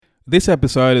This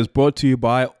episode is brought to you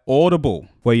by Audible,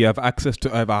 where you have access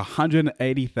to over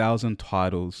 180,000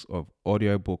 titles of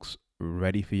audiobooks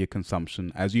ready for your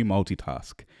consumption as you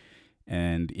multitask.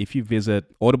 And if you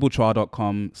visit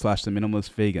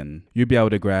audibletrial.com/theminimalistvegan, you'll be able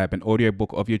to grab an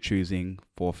audiobook of your choosing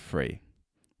for free.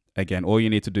 Again, all you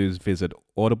need to do is visit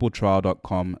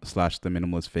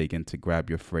audibletrial.com/theminimalistvegan to grab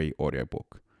your free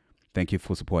audiobook. Thank you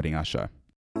for supporting our show.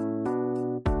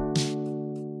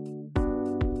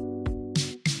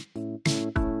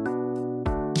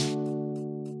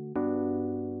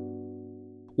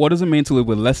 What does it mean to live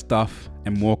with less stuff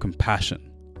and more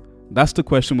compassion? That's the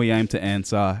question we aim to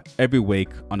answer every week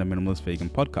on the Minimalist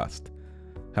Vegan podcast.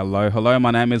 Hello,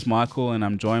 my name is Michael and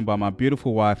I'm joined by my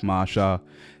beautiful wife Marsha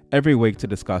every week to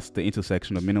discuss the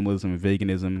intersection of minimalism and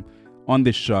veganism on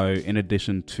this show, in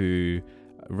addition to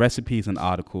recipes and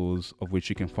articles of which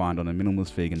you can find on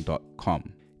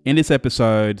theminimalistvegan.com. In this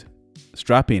episode,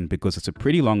 strap in because it's a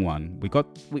pretty long one. We're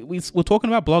talking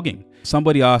about blogging.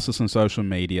 Somebody asked us on social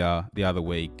media the other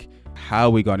week how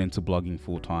we got into blogging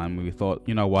full time. We thought,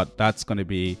 you know what, that's going to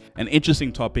be an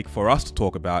interesting topic for us to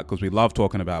talk about because we love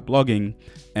talking about blogging,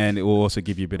 and it will also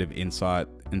give you a bit of insight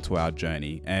into our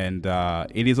journey. And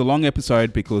it is a long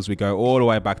episode because we go all the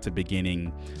way back to the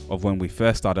beginning of when we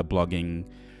first started blogging.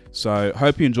 So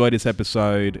hope you enjoyed this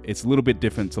episode. It's a little bit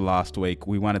different to last week.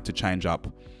 We wanted to change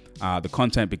up the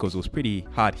content because it was pretty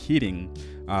hard hitting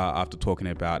after talking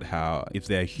about how is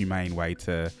there a humane way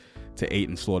to eat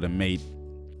and slaughter meat.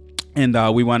 And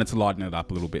we wanted to lighten it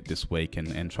up a little bit this week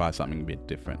and try something a bit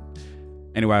different.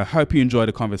 Anyway, I hope you enjoyed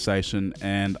the conversation,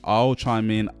 and I'll chime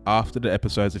in after the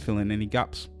episodes to fill in any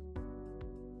gaps.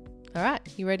 All right,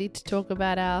 you ready to talk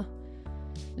about our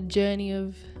journey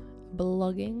of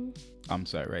blogging? I'm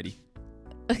so ready.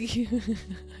 I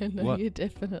know What? you're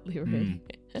definitely ready.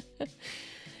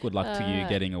 Good luck to you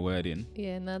getting a word in.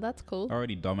 Yeah, no, that's cool. I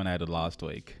already dominated last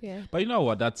week. Yeah. But you know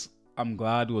what? I'm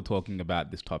glad we're talking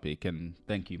about this topic, and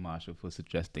thank you, Marsha, for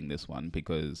suggesting this one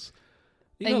because...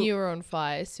 You were on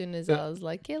fire as soon as I was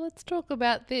like, yeah, let's talk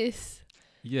about this.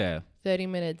 Yeah. 30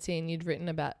 minutes in, you'd written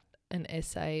about an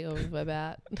essay of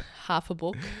about half a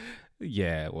book.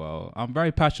 Yeah, well, I'm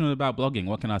very passionate about blogging.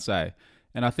 What can I say?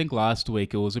 And I think last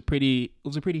week it was a pretty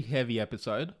heavy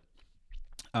episode.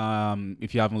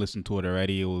 If you haven't listened to it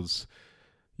already, it was,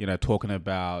 talking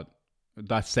about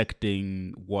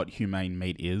dissecting what humane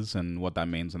meat is and what that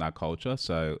means in our culture.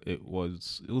 So it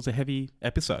was a heavy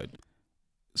episode.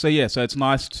 So yeah, so it's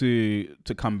nice to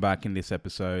come back in this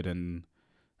episode and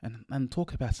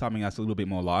talk about something that's a little bit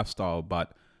more lifestyle,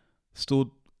 but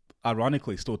still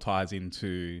ironically still ties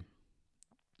into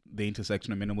the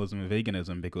intersection of minimalism and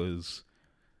veganism, because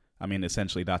I mean,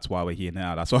 essentially that's why we're here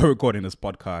now. That's why we're recording this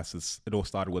podcast. It all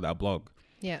started with our blog.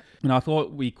 Yeah. And I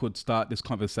thought we could start this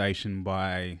conversation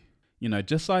by,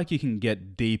 just like you can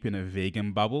get deep in a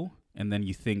vegan bubble and then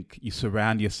you think you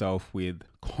surround yourself with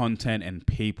content and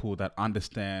people that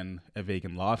understand a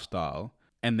vegan lifestyle,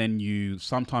 and then you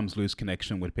sometimes lose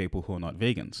connection with people who are not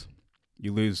vegans.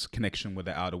 You lose connection with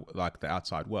the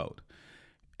outside world.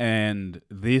 And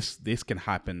this can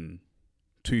happen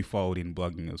twofold in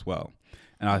blogging as well.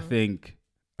 And I think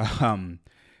when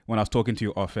I was talking to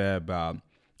you off air about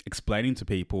explaining to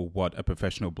people what a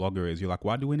professional blogger is, you're like,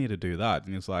 why do we need to do that?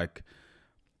 And it's like,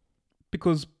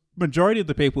 because majority of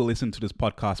the people who listen to this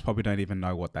podcast probably don't even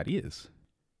know what that is.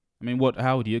 I mean,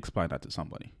 how would you explain that to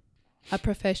somebody? A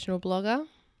professional blogger?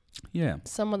 Yeah.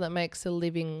 Someone that makes a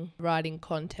living writing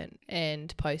content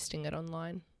and posting it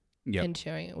online. Yep. And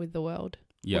sharing it with the world.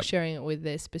 Yep. Or sharing it with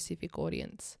their specific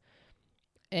audience.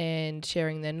 And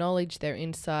sharing their knowledge, their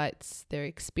insights, their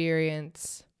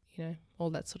experience, all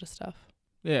that sort of stuff.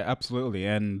 Yeah, absolutely.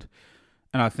 And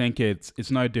I think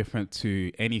it's no different to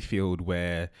any field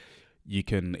where you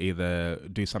can either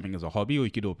do something as a hobby or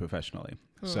you can do it professionally.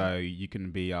 So you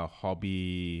can be a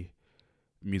hobby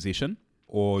musician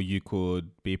or you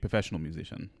could be a professional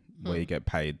musician where you get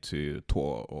paid to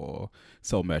tour or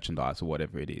sell merchandise or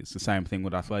whatever it is. The same thing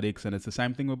with athletics, and it's the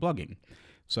same thing with blogging.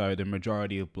 So the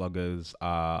majority of bloggers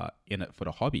are in it for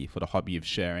the hobby of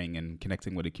sharing and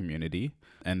connecting with the community.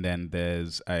 And then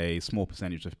there's a small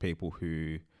percentage of people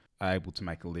who are able to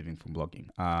make a living from blogging.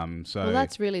 Well,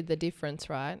 that's really the difference,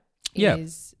 right? Yeah.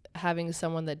 Is having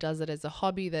someone that does it as a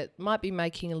hobby that might be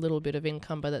making a little bit of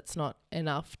income, but that's not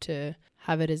enough to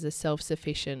have it as a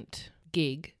self-sufficient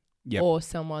gig. Yep. Or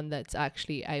someone that's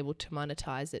actually able to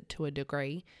monetize it to a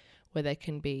degree where they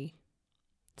can be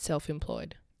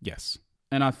self-employed. Yes.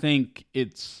 And I think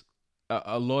it's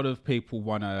a lot of people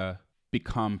want to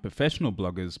become professional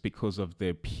bloggers because of the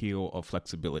appeal of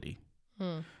flexibility.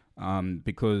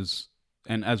 Because,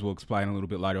 and as we'll explain a little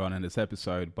bit later on in this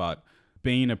episode, but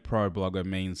being a pro blogger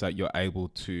means that you're able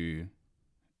to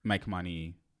make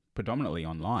money predominantly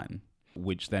online,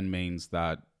 which then means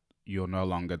that you're no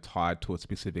longer tied to a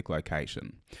specific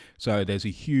location. So there's a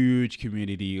huge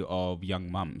community of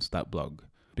young mums that blog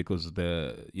because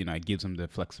it gives them the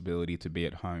flexibility to be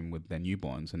at home with their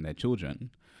newborns and their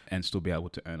children and still be able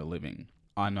to earn a living.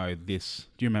 I know this.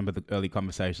 Do you remember the early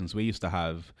conversations we used to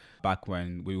have back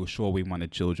when we were sure we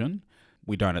wanted children?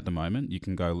 We don't at the moment. You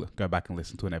can go back and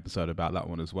listen to an episode about that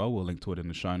one as well. We'll link to it in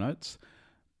the show notes.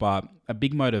 But a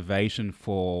big motivation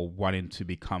for wanting to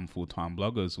become full-time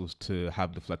bloggers was to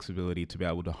have the flexibility to be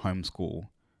able to homeschool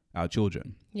our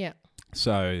children. Yeah.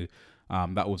 So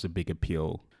that was a big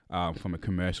appeal from a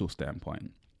commercial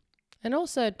standpoint. And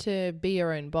also to be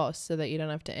your own boss so that you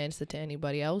don't have to answer to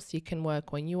anybody else. You can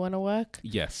work when you want to work.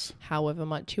 Yes. However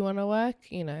much you want to work.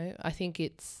 I think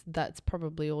that's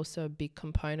probably also a big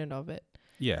component of it.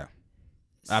 Yeah.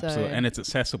 Absolutely. And it's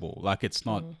accessible. Like it's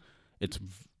not, it's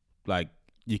like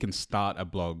you can start a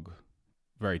blog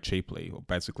very cheaply or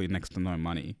basically next to no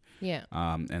money. Yeah.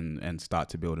 And start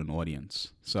to build an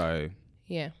audience. So.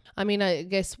 Yeah. I mean, I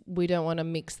guess we don't want to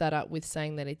mix that up with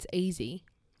saying that it's easy.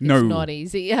 No. It's not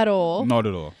easy at all. Not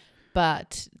at all.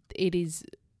 But it is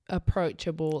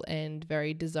approachable and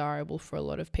very desirable for a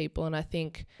lot of people. And I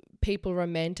think people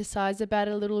romanticize about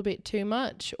it a little bit too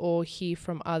much or hear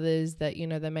from others that,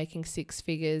 they're making six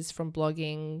figures from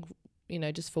blogging,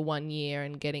 just for 1 year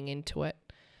and getting into it.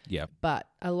 Yeah. But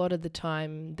a lot of the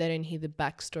time they don't hear the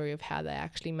backstory of how they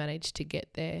actually managed to get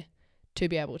there to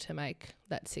be able to make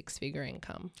that six-figure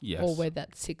income. Yes. Or where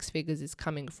that six figures is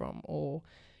coming from, or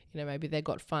maybe they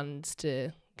got funds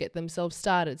to get themselves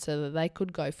started so that they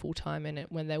could go full-time in it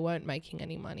when they weren't making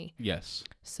any money. Yes.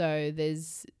 So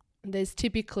there's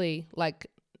typically, like,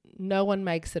 no one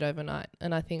makes it overnight.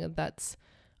 And I think that that's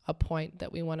a point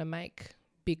that we want to make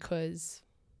because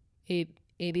it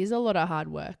is a lot of hard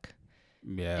work.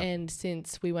 Yeah. And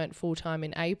since we went full-time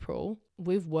in April,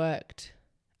 we've worked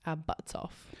our butts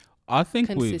off. I think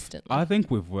consistently.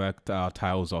 we've worked our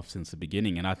tails off since the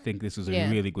beginning, and I think this is a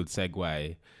really good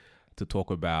segue to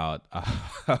talk about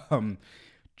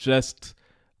just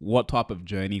what type of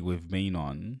journey we've been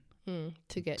on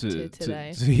to get to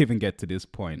today, to even get to this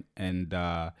point. And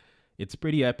it's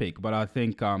pretty epic. But I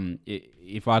think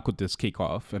if I could just kick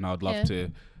off, and I'd love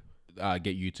to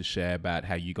get you to share about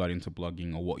how you got into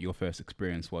blogging or what your first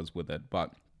experience was with it.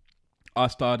 But I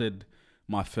started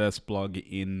my first blog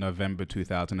in November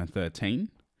 2013.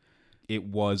 It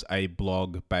was a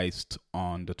blog based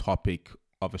on the topic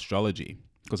of astrology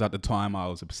because at the time I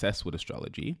was obsessed with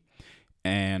astrology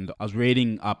and I was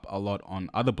reading up a lot on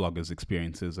other bloggers'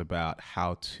 experiences about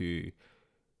how to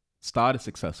start a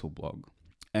successful blog.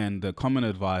 And the common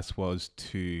advice was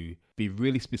to be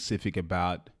really specific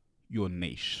about your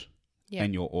niche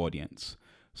and your audience.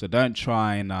 So don't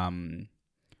try and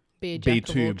be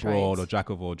too broad or jack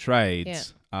of all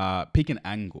trades. Pick an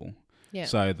angle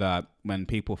so that when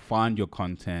people find your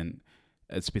content,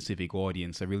 a specific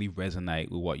audience, they really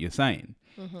resonate with what you're saying.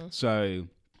 Mm-hmm. So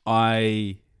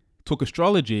I took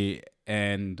astrology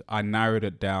and I narrowed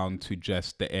it down to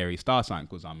just the Aries star sign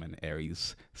because I'm an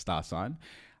Aries star sign.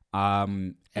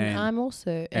 And I'm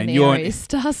also an Aries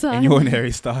star sign. And you're an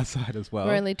Aries star sign as well.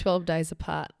 We're only 12 days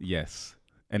apart. Yes.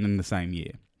 And in the same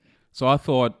year. So I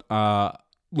thought,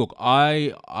 look,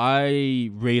 I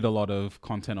read a lot of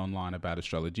content online about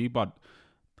astrology, but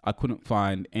I couldn't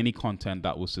find any content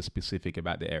that was specific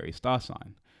about the Aries star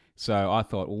sign. So I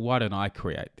thought, well, why don't I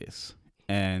create this?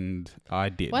 And I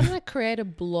did. Why don't I create a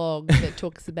blog that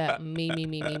talks about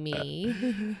me?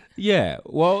 Yeah.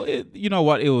 Well, you know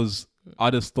what?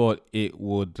 I just thought it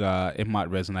might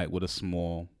resonate with a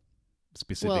small,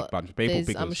 specific bunch of people.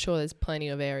 Because I'm sure there's plenty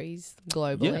of Aries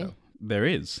globally. Yeah, there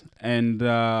is. And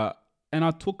I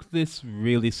took this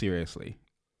really seriously,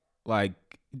 like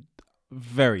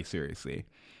very seriously.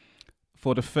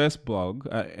 For the first blog,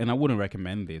 and I wouldn't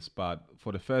recommend this, but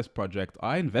for the first project,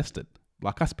 I invested.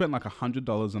 Like I spent like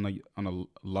 $100 on a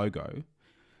logo,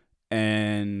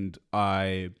 and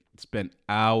I spent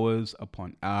hours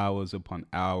upon hours upon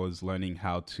hours learning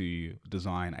how to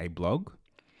design a blog.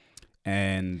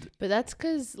 But that's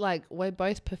because like we're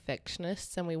both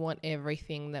perfectionists and we want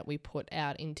everything that we put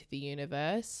out into the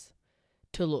universe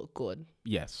to look good.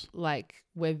 Yes. Like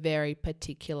we're very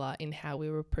particular in how we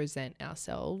represent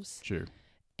ourselves. True.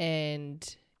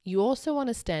 And you also want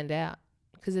to stand out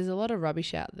because there's a lot of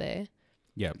rubbish out there.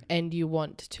 Yeah. And you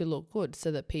want to look good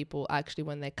so that people actually,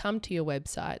 when they come to your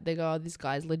website, they go, oh, this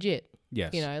guy's legit.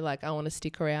 Yes. Like I want to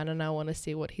stick around and I want to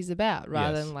see what he's about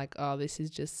rather than like, oh, this is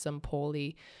just some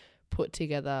poorly put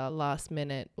together last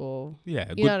minute or, you know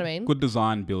what I mean? Good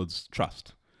design builds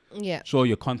trust. Yeah. Sure,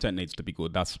 your content needs to be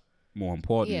good. That's more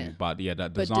important. Yeah. But yeah,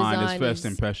 that But design is design first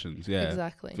is- impressions. Yeah,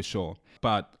 Exactly. for sure.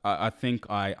 But I think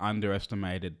I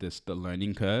underestimated the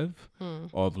learning curve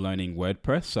of learning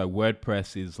WordPress. So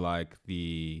WordPress is like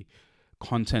the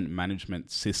content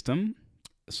management system.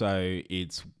 So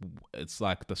it's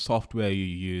like the software you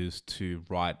use to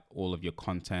write all of your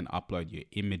content, upload your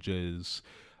images,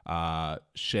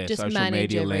 share Just social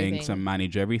manage media links, everything. and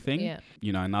manage everything. Yeah.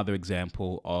 You know, another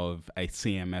example of a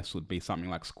CMS would be something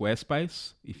like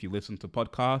Squarespace. If you listen to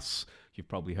podcasts, you've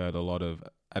probably heard a lot of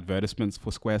advertisements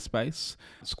for Squarespace.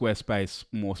 Squarespace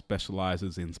more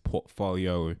specializes in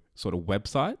portfolio sort of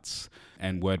websites,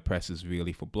 and WordPress is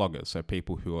really for bloggers. So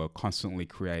people who are constantly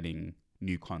creating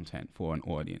new content for an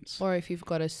audience. Or if you've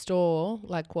got a store,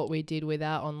 like what we did with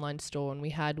our online store, and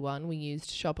we had one, we used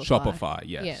Shopify. Shopify,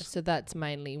 yes. Yeah, so that's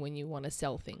mainly when you want to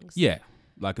sell things. Yeah,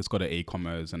 like it's got an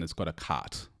e-commerce and it's got a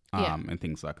cart Yeah. and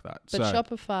things like that. But so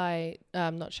Shopify,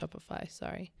 not Shopify,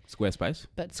 sorry. Squarespace?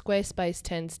 But Squarespace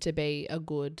tends to be a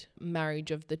good marriage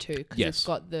of the two because Yes. it's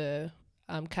got the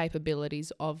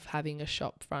capabilities of having a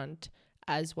shop front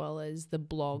as well as the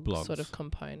blog Blogs. sort of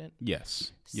component.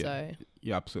 Yes. Yeah, So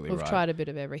you're absolutely we've right. tried a bit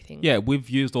of everything. Yeah, we've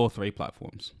used all three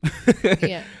platforms.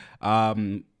 Yeah.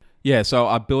 Yeah, so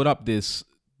I built up this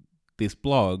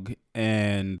blog,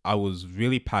 and I was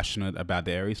really passionate about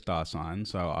the Aries star sign.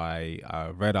 So I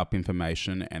read up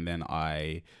information, and then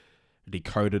I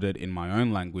decoded it in my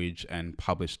own language and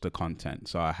published the content.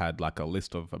 So I had like a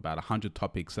list of about 100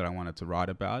 topics that I wanted to write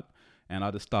about, and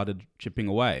I just started chipping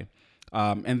away.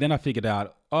 And then I figured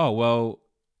out, oh, well,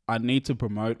 I need to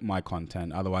promote my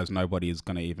content. Otherwise, nobody is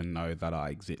going to even know that I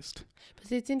exist.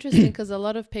 But it's interesting because a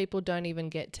lot of people don't even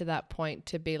get to that point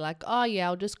to be like, oh, yeah,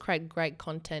 I'll just create great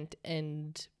content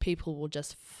and people will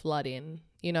just flood in.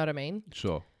 You know what I mean?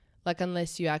 Sure. Like,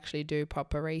 unless you actually do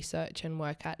proper research and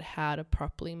work out how to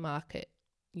properly market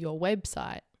your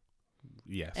website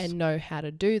Yes. and know how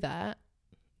to do that,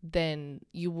 then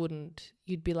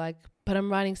you'd be like, but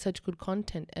I'm writing such good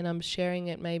content and I'm sharing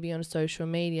it maybe on social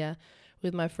media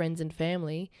with my friends and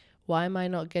family. Why am I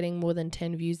not getting more than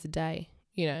 10 views a day?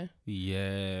 You know?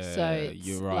 Yeah. So it's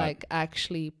you're right. like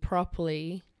actually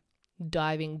properly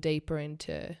diving deeper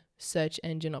into search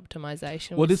engine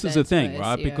optimization. Well, which this is the stands thing, for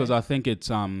right? SEO. Because I think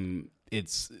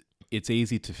it's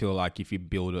easy to feel like if you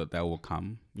build it, they will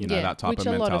come. You know, that type which of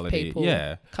a mentality. lot of people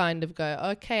yeah. kind of go,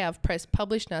 okay, I've pressed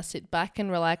publish now, sit back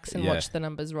and relax and Yeah. watch the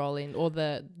numbers roll in or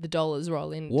the dollars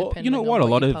roll in. Well, depending you know on what? A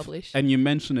lot you of, publish. and you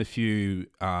mentioned a few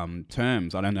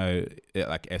terms. I don't know,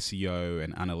 like SEO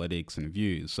and analytics and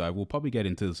views. So we'll probably get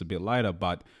into this a bit later.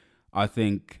 But I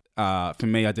think for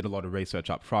me, I did a lot of research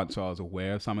up front, so I was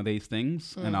aware of some of these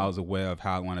things, and I was aware of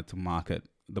how I wanted to market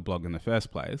the blog in the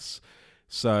first place.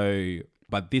 So,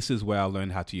 but this is where I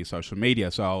learned how to use social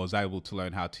media. So I was able to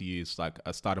learn how to use, like,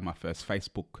 I started my first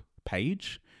Facebook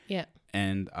page. Yeah.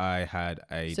 And I had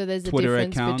a So there's Twitter a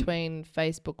difference account between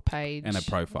Facebook page and a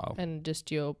profile. and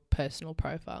just your personal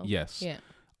profile. Yes. Yeah.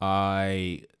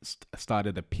 I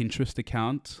started a Pinterest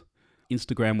account.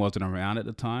 Instagram wasn't around at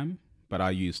the time, but I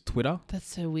used Twitter. That's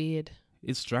so weird.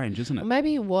 It's strange, isn't Or it?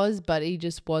 maybe he was, but he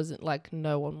just wasn't, like,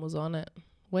 no one was on it.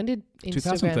 When did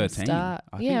Instagram 2013, start?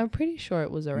 I Yeah, think. I'm pretty sure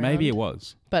it was around. Maybe it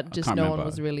was. But I just can't no one remember.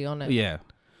 was really on it. Yeah.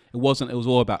 It wasn't. It was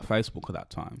all about Facebook at that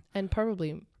time. And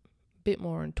probably a bit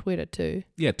more on Twitter too.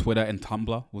 Yeah, Twitter and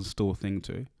Tumblr was still a thing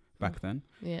too back then.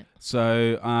 Yeah.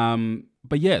 So,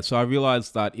 but yeah, so I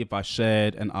realized that if I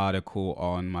shared an article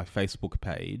on my Facebook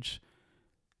page,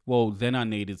 well, then I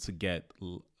needed to get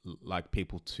like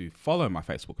people to follow my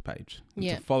Facebook page, and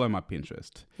Yeah. to follow my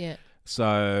Pinterest. Yeah.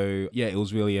 So yeah, it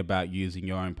was really about using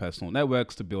your own personal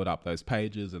networks to build up those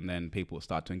pages, and then people will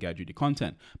start to engage with your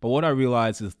content. But what I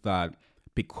realized is that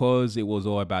because it was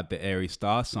all about the Aries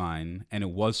star sign and it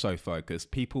was so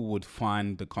focused, people would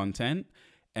find the content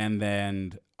and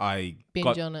then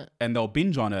Binge on it. and they'll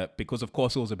binge on it because of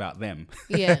course it was about them.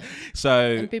 Yeah.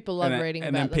 So And people love reading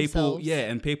about themselves.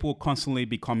 and people will constantly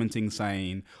be commenting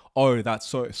saying, "Oh, that's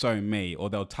so me,"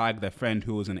 or they'll tag their friend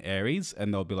who was an Aries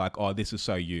and they'll be like, "Oh, this is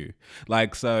so you."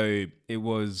 Like, so it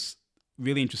was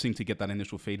really interesting to get that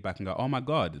initial feedback and go, "Oh my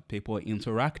God, people are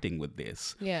interacting with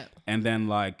this." Yeah. And then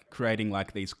like creating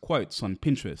like these quotes on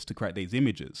Pinterest to create these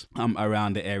images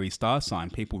around the Aries star sign.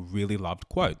 People really loved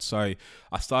quotes. So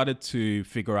I started to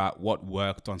figure out what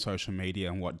worked on social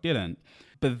media and what didn't.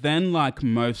 But then, like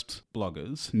most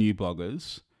bloggers, new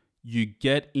bloggers, you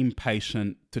get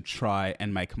impatient to try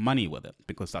and make money with it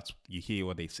because you hear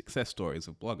all these success stories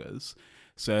of bloggers.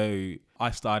 So I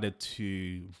started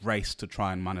to race to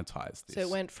try and monetize this. So it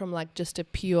went from like just a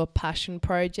pure passion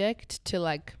project to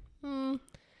like,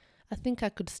 I think I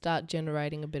could start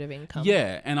generating a bit of income.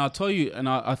 Yeah, and I'll tell you, and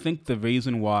I think the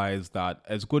reason why is that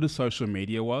as good as social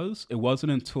media was, it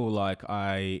wasn't until like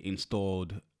I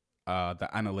installed the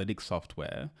analytics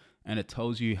software, and it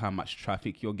tells you how much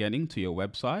traffic you're getting to your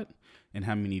website and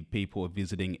how many people are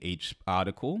visiting each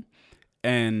article.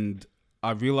 And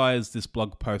I realized this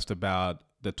blog post about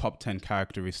the top 10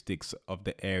 characteristics of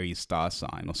the Aries star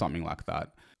sign or something like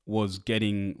that was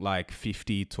getting like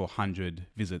 50 to 100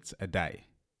 visits a day.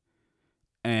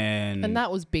 And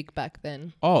that was big back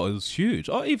then. Oh, it was huge.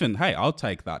 Oh, even, hey, I'll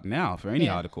take that now for any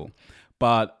article.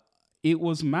 But it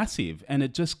was massive, and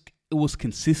it was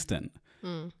consistent.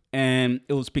 And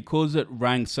it was because it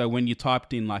ranked. So when you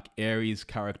typed in like Aries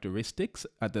characteristics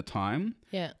at the time,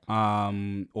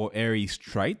 or Aries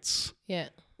traits,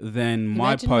 then my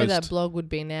Imagine post, where that blog would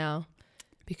be now,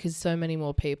 because so many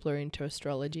more people are into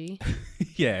astrology.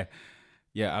 yeah,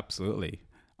 absolutely.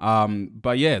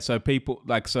 But yeah, so people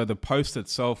so the post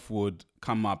itself would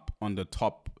come up on the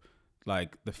top,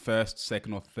 like the first,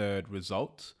 second, or third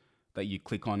result that you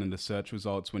click on in the search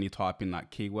results when you type in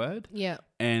that keyword. Yeah.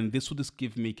 And this will just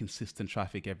give me consistent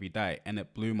traffic every day. And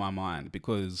it blew my mind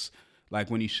because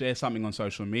like when you share something on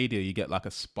social media, you get like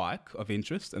a spike of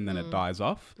interest and then it dies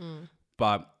off.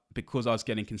 But because I was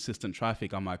getting consistent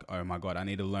traffic, I'm like, oh my God, I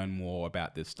need to learn more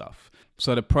about this stuff.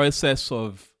 So the process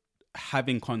of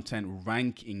having content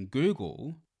rank in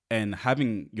Google and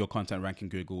having your content rank in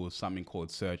Google is something called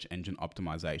search engine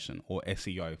optimization, or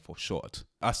SEO for short.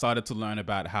 I started to learn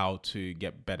about how to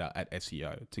get better at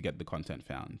SEO to get the content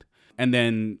found. And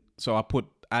then, so I put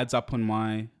ads up on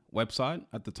my website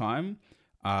at the time,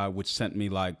 which sent me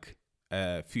like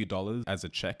a few dollars as a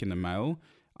check in the mail,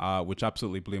 which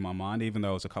absolutely blew my mind. Even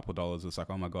though it was a couple of dollars, it's like,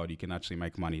 oh my God, you can actually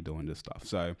make money doing this stuff.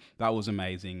 So that was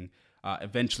amazing.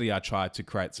 Eventually I tried to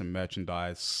create some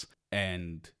merchandise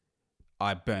and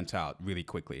I burnt out really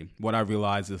quickly. What I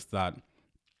realized is that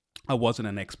I wasn't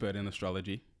an expert in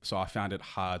astrology. So I found it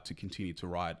hard to continue to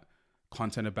write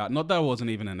content about, not that I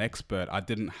wasn't even an expert, I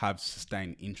didn't have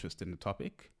sustained interest in the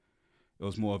topic. It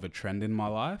was more of a trend in my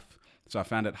life. So I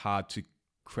found it hard to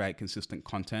create consistent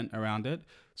content around it.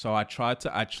 So I tried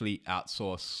to actually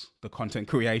outsource the content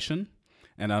creation.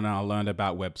 And then I learned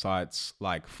about websites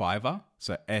like Fiverr,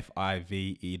 so Fiverr.com,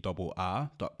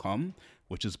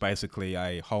 which is basically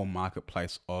a whole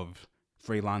marketplace of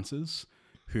freelancers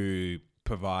who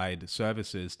provide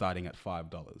services starting at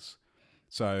 $5.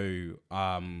 So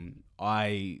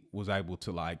I was able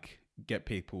to like get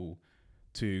people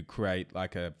to create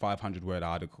like a 500-word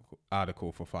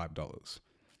article for $5.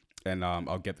 And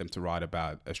I'll get them to write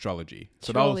about astrology.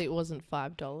 So Surely it wasn't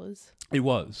 $5. It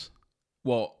was.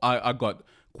 Well, I got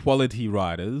quality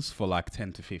writers for like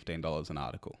 $10 to $15 an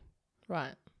article.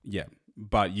 Right. Yeah.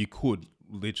 But you could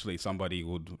literally, somebody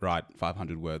would write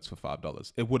 500 words for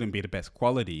 $5. It wouldn't be the best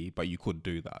quality, but you could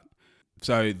do that.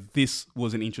 So this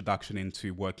was an introduction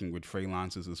into working with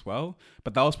freelancers as well.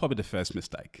 But that was probably the first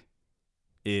mistake,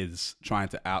 is trying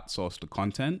to outsource the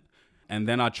content. And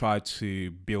then I tried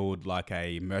to build like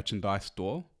a merchandise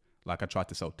store. Like I tried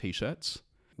to sell t-shirts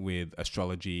with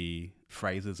astrology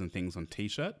phrases and things on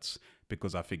t-shirts,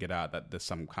 because I figured out that there's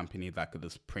some company that could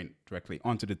just print directly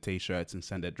onto the t-shirts and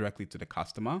send it directly to the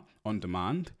customer on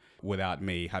demand without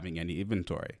me having any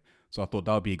inventory. So I thought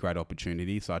that would be a great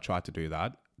opportunity. So I tried to do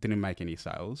that. Didn't make any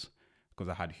sales because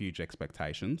I had huge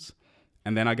expectations.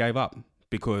 And then I gave up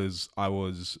because I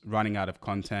was running out of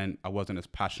content. I wasn't as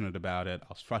passionate about it. I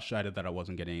was frustrated that I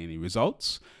wasn't getting any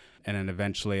results. And then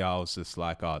eventually I was just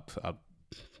like,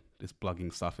 this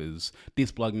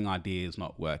blogging idea is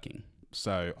not working.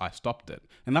 So I stopped it.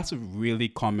 And that's a really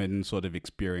common sort of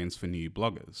experience for new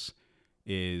bloggers,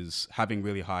 is having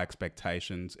really high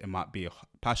expectations. It might be a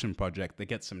passion project, they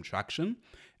get some traction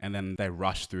and then they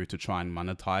rush through to try and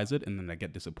monetize it, and then they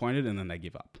get disappointed and then they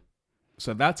give up.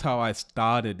 So that's how I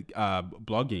started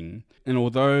blogging. And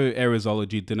although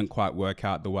Arizology didn't quite work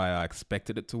out the way I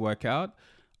expected it to work out,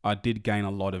 I did gain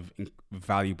a lot of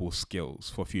valuable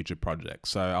skills for future projects.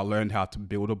 So I learned how to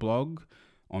build a blog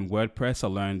on WordPress. I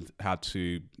learned how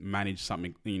to manage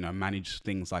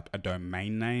things like a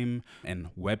domain name and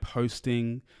web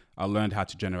hosting. I learned how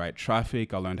to generate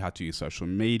traffic. I learned how to use social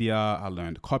media. I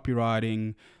learned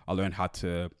copywriting. I learned how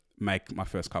to make my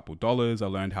first couple dollars. I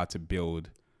learned how to build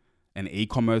an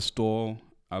e-commerce store.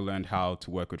 I learned how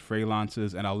to work with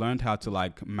freelancers, and I learned how to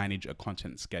like manage a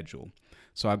content schedule.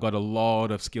 So I got a lot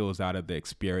of skills out of the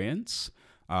experience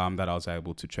that I was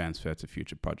able to transfer to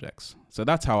future projects. So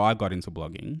that's how I got into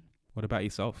blogging. What about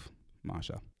yourself,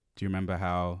 Marsha? Do you remember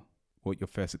what your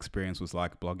first experience was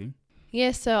like blogging?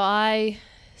 Yeah, so I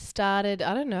started,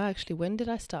 I don't know actually, when did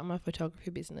I start my photography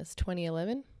business?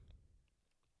 2011?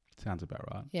 Sounds about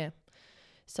right. Yeah.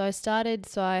 So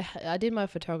I did my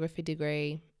photography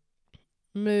degree,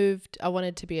 I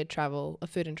wanted to be a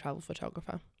food and travel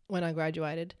photographer when I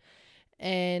graduated.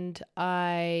 And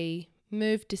I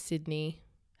moved to Sydney,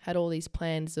 had all these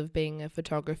plans of being a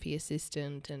photography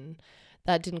assistant, and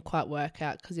that didn't quite work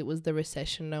out because it was the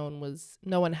recession.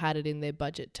 No one had it in their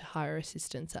budget to hire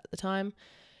assistants at the time.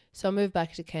 So I moved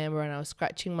back to Canberra and I was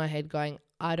scratching my head going,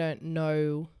 I don't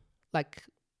know, like,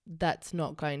 that's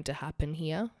not going to happen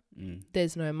here.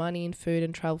 There's no money in food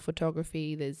and travel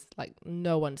photography. There's like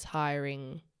no one's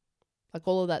hiring. Like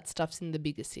all of that stuff's in the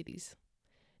bigger cities.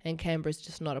 And Canberra's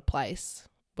just not a place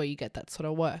where you get that sort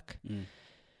of work.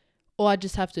 Or I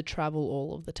just have to travel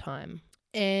all of the time.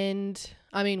 And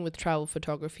I mean, with travel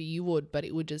photography, you would, but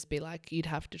it would just be like you'd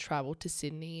have to travel to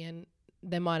Sydney and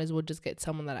they might as well just get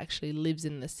someone that actually lives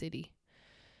in the city.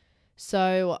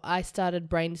 So I started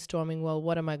brainstorming, well,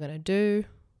 what am I going to do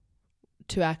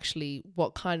to actually,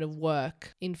 what kind of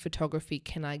work in photography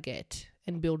can I get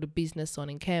and build a business on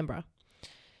in Canberra?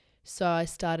 So I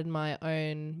started my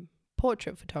own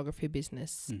portrait photography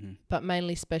business, but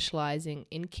mainly specializing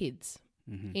in kids,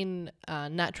 in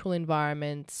natural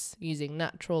environments, using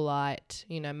natural light,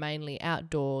 mainly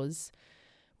outdoors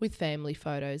with family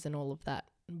photos and all of that.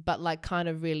 But like kind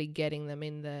of really getting them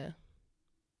in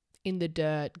the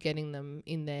dirt, getting them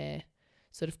in there,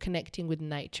 sort of connecting with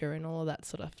nature and all of that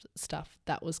sort of stuff.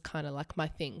 That was kind of like my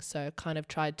thing. So I kind of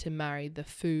tried to marry the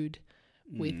food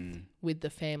with the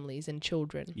families and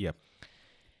children. Yep.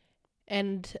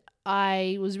 And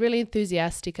I was really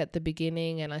enthusiastic at the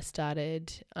beginning and I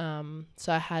started,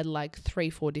 so I had like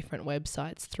 3-4 different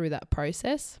websites through that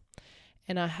process.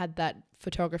 And I had that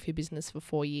photography business for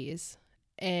 4 years.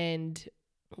 And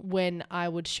when I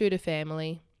would shoot a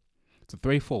family. So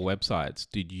 3-4 websites,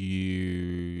 did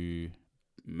you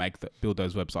build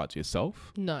those websites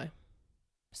yourself? No.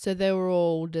 So they were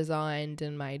all designed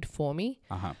and made for me.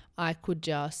 I could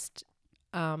just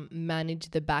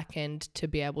manage the back end to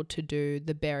be able to do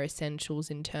the bare essentials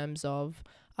in terms of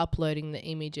uploading the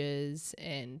images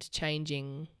and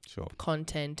changing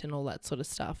content and all that sort of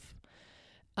stuff.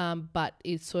 But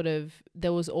it's sort of,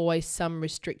 there was always some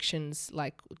restrictions,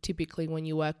 like typically when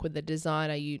you work with a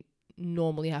designer, you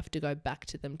normally have to go back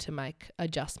to them to make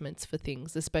adjustments for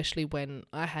things, especially when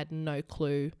I had no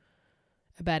clue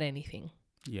about anything.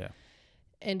 Yeah.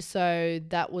 And so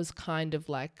that was kind of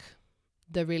like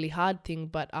the really hard thing,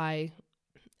 but I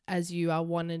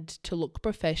wanted to look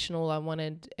professional. I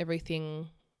wanted everything.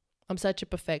 I'm such a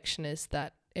perfectionist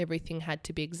that everything had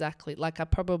to be exactly like I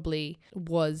probably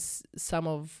was some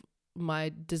of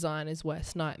my designer's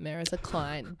worst nightmare as a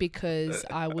client because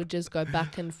I would just go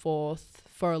back and forth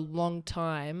for a long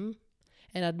time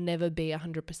and I'd never be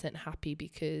 100% happy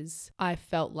because I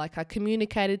felt like I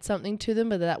communicated something to them,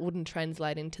 but that wouldn't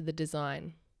translate into the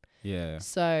design. Yeah.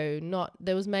 So in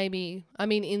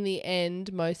the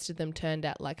end, most of them turned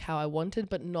out like how I wanted,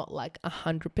 but not like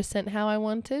 100% how I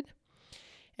wanted.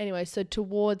 Anyway, so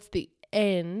towards the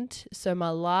end, so my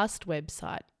last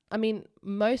website,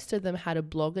 most of them had a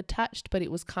blog attached, but it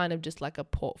was kind of just like a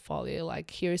portfolio,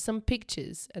 like here are some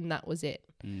pictures and that was it.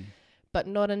 But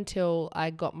not until I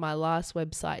got my last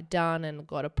website done and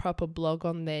got a proper blog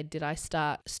on there did I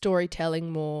start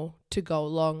storytelling more to go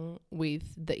along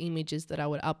with the images that I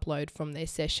would upload from their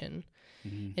session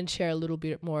and share a little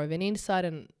bit more of an insight.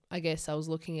 And I guess I was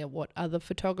looking at what other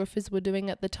photographers were doing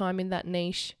at the time in that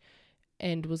niche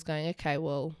and was going, okay,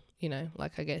 well,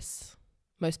 I guess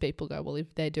most people go, well,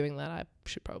 if they're doing that, I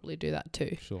should probably do that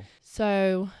too. Sure.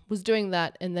 So was doing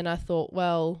that and then I thought,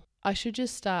 well, I should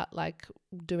just start like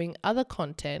doing other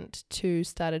content to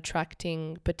start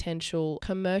attracting potential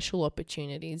commercial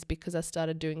opportunities because I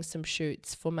started doing some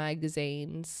shoots for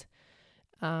magazines.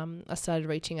 I started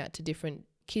reaching out to different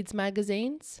kids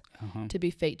magazines to be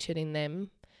featured in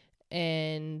them.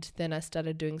 And then I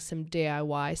started doing some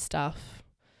DIY stuff,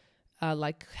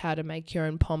 like how to make your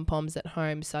own pom-poms at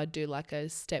home. So I'd do like a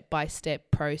step-by-step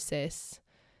process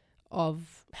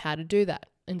of how to do that.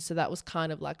 And so that was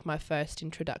kind of like my first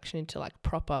introduction into like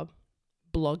proper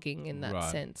blogging in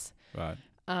that sense. Right.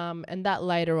 And that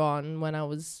later on when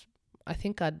I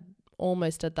think I'd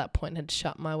almost at that point had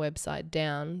shut my website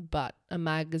down, but a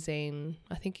magazine,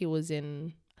 I think it was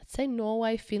in, I'd say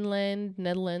Norway, Finland,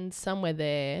 Netherlands, somewhere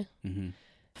there,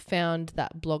 found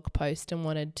that blog post and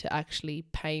wanted to actually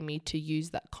pay me to use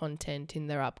that content in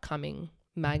their upcoming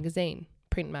magazine,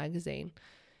 print magazine.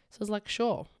 So I was like,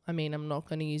 sure. I'm not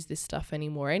going to use this stuff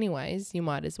anymore anyways. You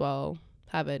might as well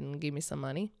have it and give me some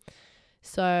money.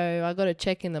 So I got a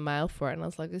check in the mail for it and I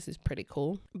was like, this is pretty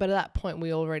cool. But at that point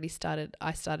I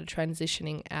started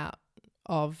transitioning out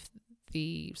of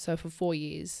so for 4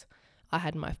 years, I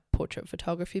had my portrait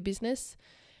photography business.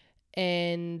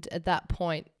 And at that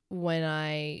point, when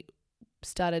I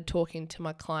started talking to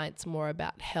my clients more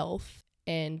about health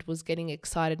and was getting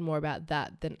excited more about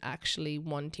that than actually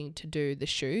wanting to do the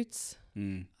shoots,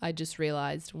 I just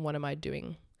realized, what am I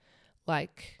doing?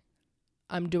 Like,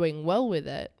 I'm doing well with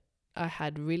it. I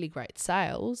had really great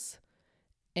sales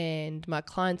and my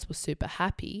clients were super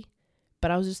happy,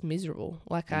 but I was just miserable.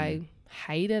 Like, I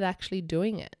hated actually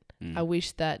doing it. I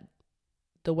wish that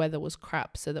the weather was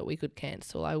crap so that we could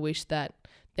cancel. I wish that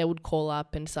they would call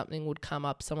up and something would come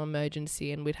up, some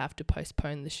emergency, and we'd have to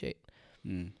postpone the shoot.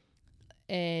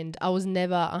 And I was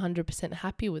never 100%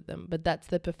 happy with them, but that's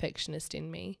the perfectionist in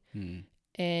me.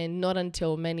 And not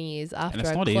until many years after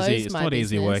I closed my business. It's not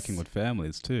easy working with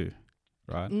families too,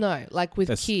 right? No, like with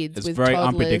kids, it's with very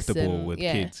toddlers unpredictable with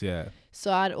kids, yeah.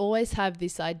 So I'd always have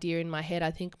this idea in my head.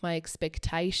 I think my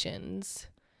expectations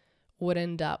would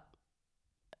end up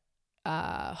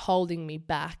holding me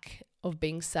back of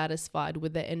being satisfied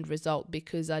with the end result,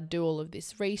 because I do all of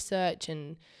this research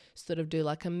and sort of do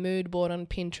like a mood board on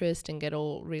Pinterest and get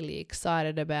all really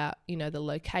excited about, you know, the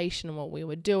location and what we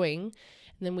were doing.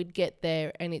 And then we'd get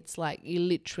there and it's like, you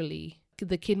literally,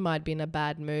 the kid might be in a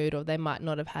bad mood, or they might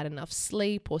not have had enough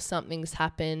sleep, or something's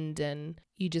happened and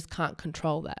you just can't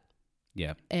control that.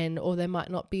 Yeah. Or there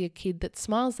might not be a kid that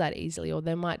smiles that easily, or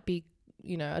there might be,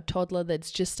 you know, a toddler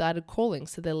that's just started crawling,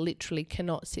 so they literally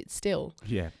cannot sit still.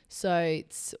 Yeah. So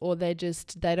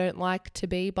they don't like to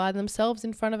be by themselves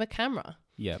in front of a camera.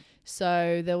 Yeah.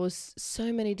 So there was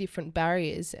so many different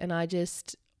barriers, and I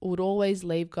just would always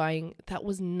leave going, that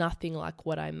was nothing like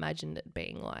what I imagined it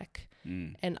being like.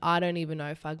 And I don't even know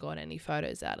if I got any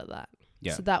photos out of that.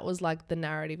 Yeah. So that was like the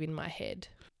narrative in my head.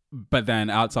 But then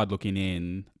outside looking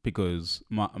in, because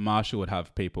Marsha would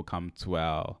have people come to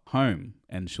our home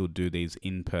and she'll do these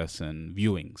in-person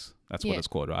viewings. That's what it's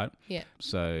called, right? Yeah.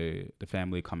 So the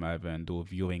family come over and do a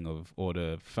viewing of all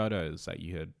the photos that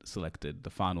you had selected,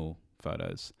 the final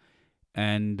photos.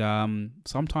 And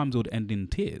sometimes it would end in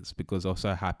tears because they're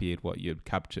so happy at what you'd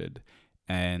captured.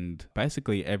 And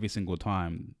basically every single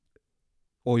time,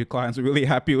 all your clients are really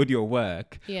happy with your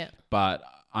work. Yeah. But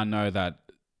I know that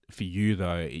for you,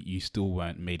 though, you still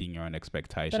weren't meeting your own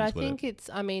expectations. But I think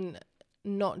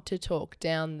not to talk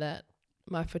down that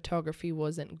my photography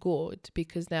wasn't good,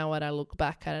 because now when I look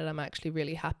back at it, I'm actually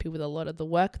really happy with a lot of the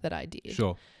work that I did.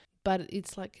 Sure. But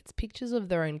it's like, it's pictures of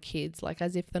their own kids, like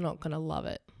as if they're not going to love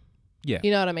it. Yeah.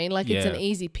 You know what I mean? Like it's an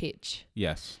easy pitch.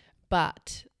 Yes.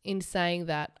 But in saying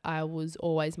that, I was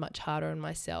always much harder on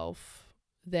myself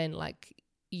than like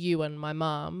you and my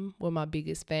mum were my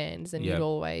biggest fans, and you'd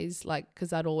always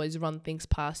because I'd always run things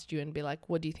past you and be like,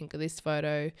 what do you think of this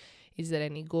photo? Is it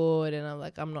any good? And I'm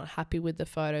like, I'm not happy with the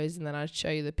photos. And then I'd show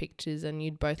you the pictures and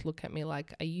you'd both look at me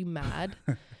like, are you mad?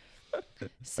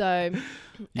 So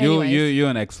you're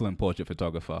an excellent portrait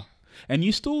photographer. And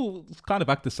you still kind of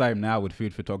act the same now with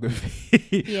food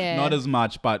photography. Yeah. Not as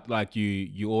much, but like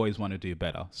you always want to do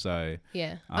better. So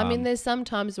yeah. I mean, there's some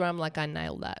times where I'm like, I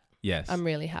nailed that. Yes. I'm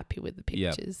really happy with the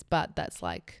pictures, but that's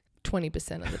like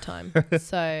 20% of the time.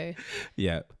 So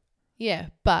yeah. Yeah.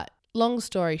 But long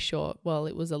story short, well,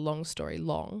 it was a long story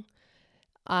long.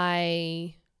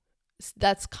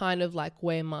 That's kind of like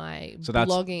where my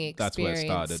blogging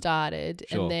experience started.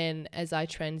 Sure. And then as I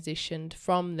transitioned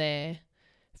from there,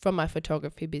 from my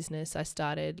photography business, I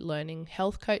started learning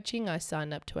health coaching. I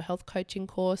signed up to a health coaching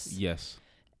course. Yes.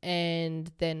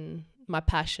 And then my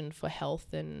passion for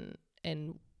health and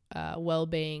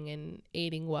well-being and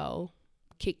eating well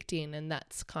kicked in, and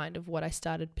that's kind of what I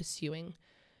started pursuing.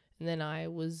 And then I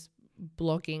was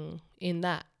blogging in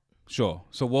that. Sure.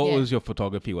 So what was your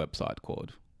photography website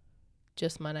called?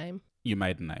 Just my name. Your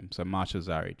maiden name. So Marsha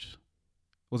Zaric.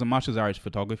 Was it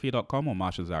marshazarichphotography.com or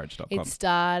marshazaric.com? It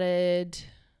started...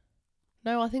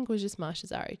 No, I think it was just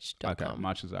marshazaric.com. Okay,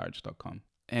 marshazaric.com.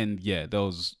 And yeah,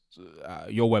 those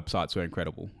your websites were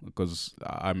incredible, because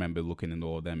I remember looking into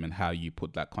all of them and how you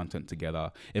put that content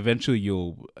together. Eventually,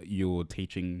 you're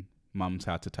teaching mums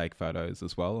how to take photos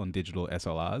as well on digital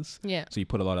SLRs. Yeah. So you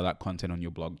put a lot of that content on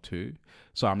your blog too.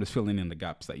 So I'm just filling in the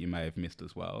gaps that you may have missed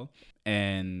as well.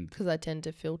 And because I tend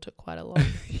to filter quite a lot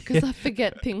because I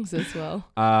forget things as well.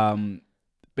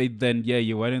 But then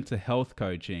you went into health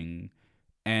coaching,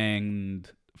 and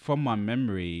from my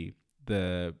memory,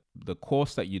 the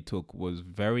course that you took was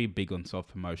very big on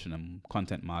self-promotion and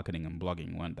content marketing and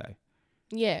blogging, weren't they?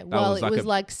 Yeah. Well, it was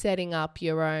like setting up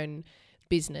your own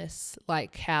business,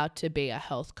 like how to be a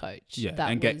health coach. Yeah.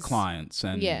 And get clients.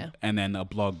 And then a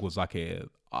blog was like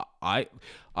I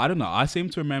don't know. I seem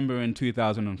to remember in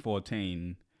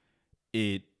 2014,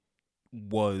 it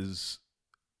was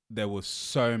there was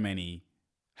so many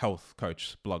health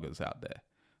coach bloggers out there.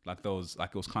 Like there was,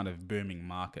 like it was kind of booming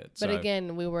market. But so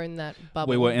again, we were in that bubble.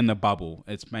 we were in the bubble.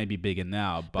 It's maybe bigger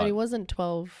now, But it wasn't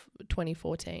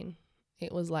 2014.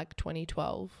 It was like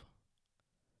 2012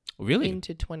 really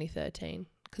into 2013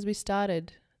 because we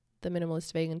started the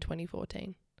Minimalist Vegan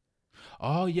 2014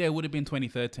 Oh yeah, it would have been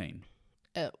 2013.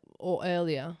 or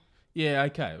earlier. Yeah.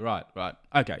 Okay. Right.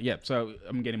 Okay. Yeah. So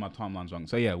I'm getting my timelines wrong.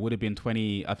 So yeah, it would have been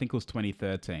I think it was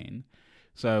 2013.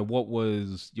 So what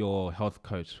was your health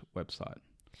coach website?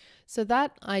 So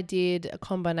that I did a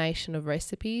combination of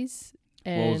recipes.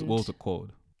 And What was it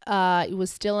called? It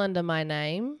was still under my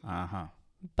name,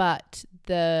 but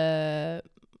or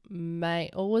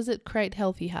was it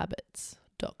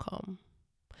createhealthyhabits.com?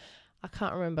 I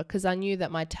can't remember because I knew that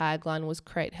my tagline was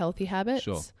create healthy habits.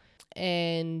 Sure.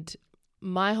 And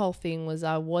my whole thing was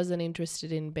I wasn't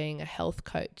interested in being a health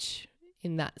coach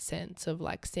in that sense of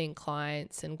like seeing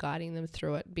clients and guiding them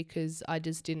through it, because I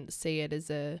just didn't see it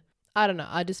as I don't know.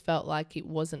 I just felt like it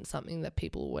wasn't something that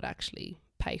people would actually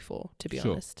pay for, to be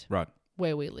honest. Right.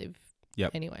 Where we live.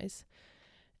 Yep. Anyways.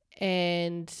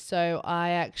 And so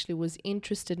I actually was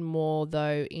interested more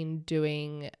though in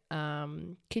doing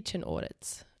kitchen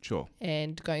audits. Sure.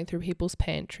 And going through people's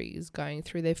pantries, going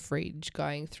through their fridge,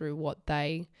 going through what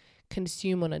they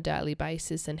consume on a daily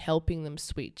basis and helping them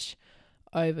switch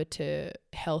over to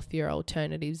healthier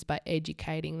alternatives by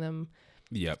educating them.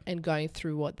 Yep. And going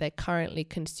through what they're currently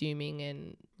consuming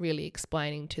and really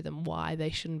explaining to them why they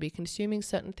shouldn't be consuming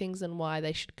certain things and why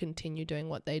they should continue doing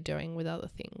what they're doing with other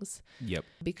things. Yep.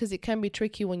 Because it can be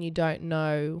tricky when you don't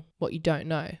know what you don't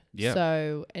know. Yeah.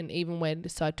 So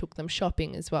I took them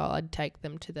shopping as well. I'd take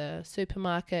them to the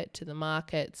supermarket, to the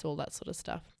markets, all that sort of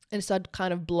stuff. And so I'd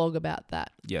kind of blog about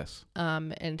that. Yes.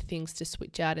 And things to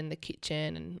switch out in the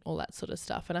kitchen and all that sort of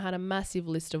stuff. And I had a massive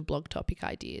list of blog topic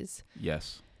ideas.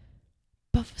 Yes.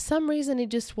 But for some reason, it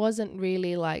just wasn't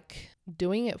really like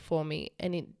doing it for me.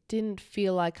 And it didn't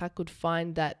feel like I could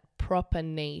find that proper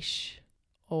niche,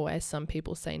 or as some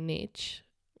people say, niche,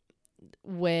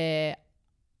 where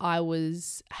I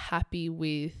was happy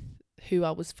with who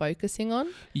I was focusing on.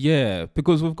 Yeah,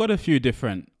 because we've got a few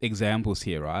different examples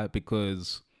here, right?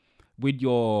 Because with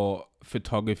your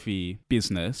photography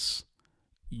business,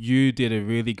 you did a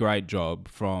really great job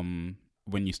from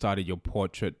when you started your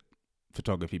portrait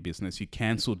photography business. You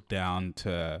cancelled down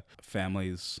to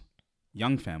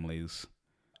young families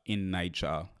in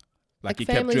nature. Like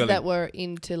families that were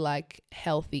into like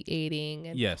healthy eating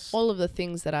and yes, all of the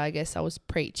things that I guess I was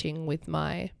preaching with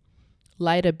my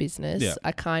later business. Yeah.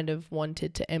 I kind of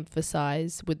wanted to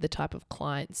emphasize with the type of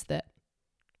clients that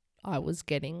I was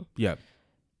getting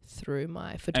through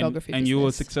my photography and business. you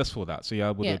were successful at that, so you're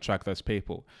able to Yeah. attract those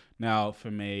people. Now for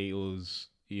me it was,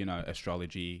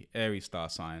 astrology, Aries star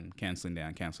sign, cancelling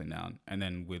down. And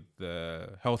then with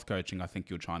the health coaching, I think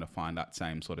you're trying to find that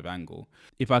same sort of angle.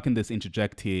 If I can just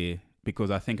interject here, because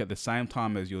I think at the same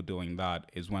time as you're doing that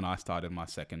is when I started my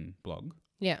second blog.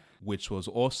 Yeah. Which was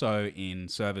also in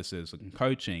services and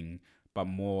coaching, but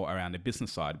more around the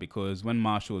business side. Because when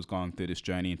Marshall was going through this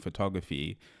journey in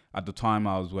photography, at the time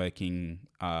I was working,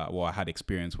 I had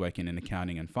experience working in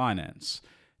accounting and finance.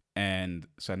 And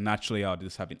so naturally, I'll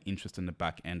just have an interest in the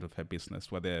back end of her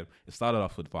business, whether it started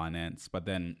off with finance, but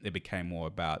then it became more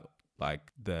about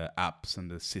like the apps and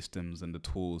the systems and the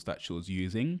tools that she was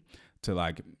using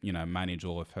to manage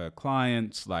all of her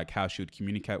clients, like how she would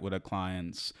communicate with her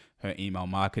clients, her email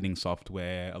marketing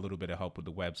software, a little bit of help with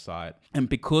the website. And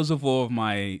because of all of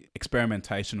my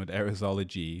experimentation with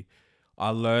aerosology, I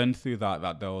learned through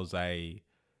that there was a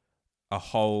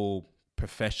whole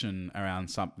profession around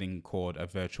something called a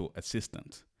virtual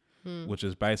assistant, which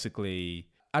is basically,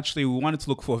 actually we wanted to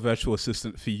look for a virtual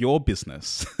assistant for your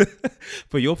business,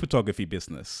 for your photography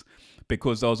business,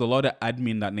 because there was a lot of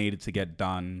admin that needed to get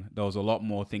done. There was a lot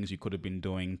more things you could have been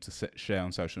doing to share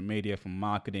on social media, from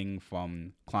marketing,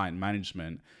 from client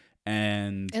management.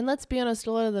 And let's be honest,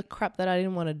 a lot of the crap that I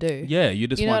didn't want to do. Yeah, you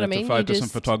just wanted to focus on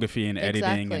photography and editing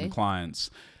Exactly. and clients.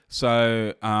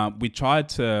 So we tried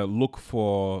to look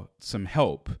for some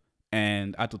help,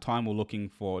 and at the time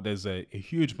there's a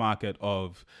huge market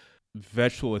of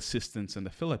virtual assistants in the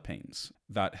Philippines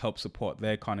that help support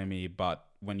their economy, but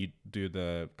when you do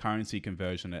the currency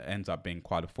conversion, it ends up being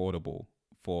quite affordable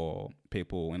for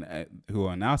people who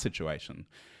are in our situation.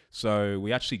 So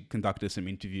we actually conducted some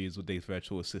interviews with these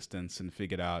virtual assistants and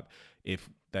figured out if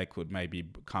they could maybe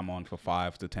come on for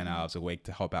 5 to 10 hours a week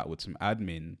to help out with some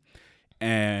admin.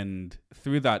 And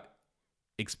through that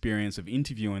experience of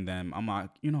interviewing them, I'm like,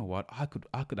 you know what, I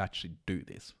could actually do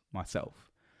this myself.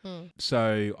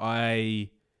 So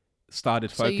I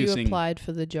started So you focusing. applied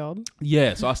for the job?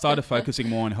 Yeah, so I started focusing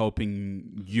more on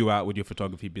helping you out with your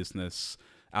photography business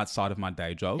outside of my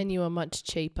day job. And you were much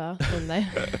cheaper than they.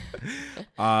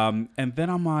 And then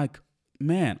I'm like,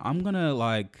 man, I'm gonna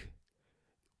like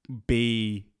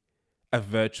be a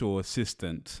virtual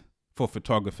assistant for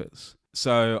photographers.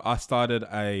 So I started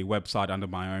a website under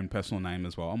my own personal name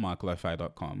as well,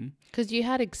 michaelofay.com. Because you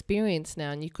had experience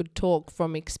now and you could talk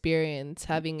from experience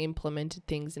having implemented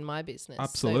things in my business.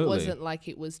 Absolutely. So it wasn't like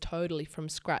it was totally from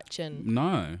scratch and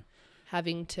No.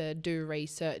 having to do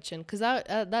research. And because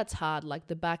that's hard, like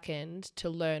the back end to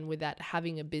learn without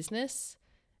having a business,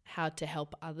 how to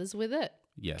help others with it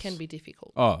Yes. can be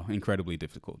difficult. Oh, incredibly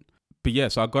difficult. But yeah,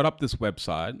 so I got up this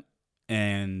website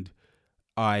and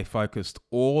I focused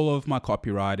all of my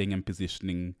copywriting and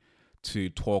positioning to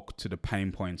talk to the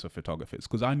pain points of photographers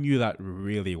because I knew that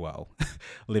really well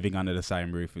living under the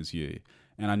same roof as you.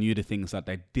 And I knew the things that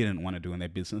they didn't want to do in their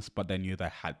business, but they knew they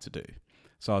had to do.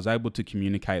 So I was able to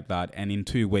communicate that. And in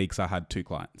 2 weeks, I had 2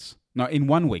 clients. No, in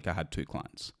 1 week, I had 2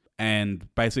 clients.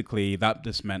 And basically that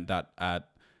just meant that at,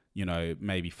 you know,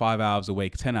 maybe 5 hours a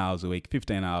week, 10 hours a week,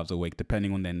 15 hours a week,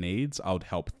 depending on their needs, I would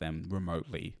help them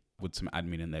remotely with some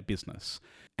admin in their business.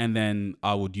 And then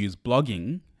I would use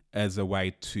blogging as a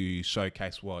way to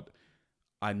showcase what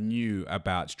I knew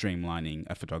about streamlining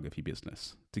a photography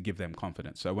business to give them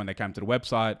confidence. So when they came to the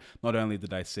website, not only did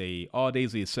they see, oh,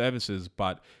 these are his services,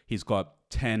 but he's got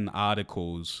 10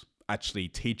 articles actually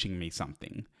teaching me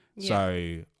something. Yeah.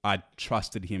 So I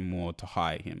trusted him more to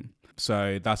hire him.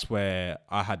 So that's where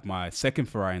I had my second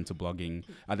foray into blogging.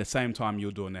 At the same time, you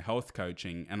were doing the health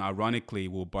coaching. And ironically,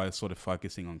 we were both sort of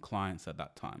focusing on clients at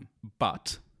that time.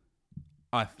 But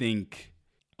I think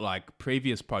like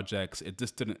previous projects, it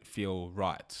just didn't feel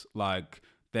right. Like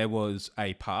there was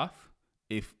a path.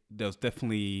 If there was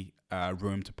definitely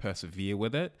room to persevere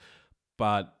with it.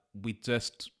 But we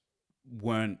just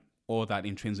weren't all that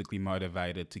intrinsically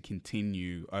motivated to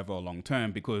continue over a long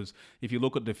term. Because if you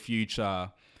look at the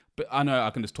future... But I know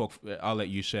I can just talk, I'll let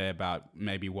you share about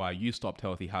maybe why you stopped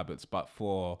Healthy Habits. But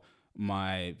for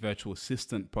my virtual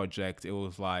assistant project, it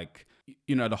was like,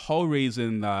 you know, the whole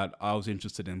reason that I was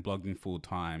interested in blogging full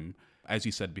time, as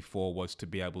you said before, was to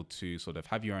be able to sort of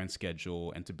have your own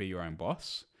schedule and to be your own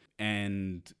boss.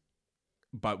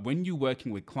 But when you're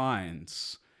working with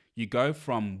clients, you go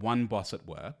from one boss at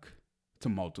work to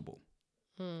multiple,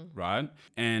 right?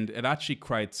 And it actually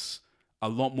creates a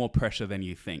lot more pressure than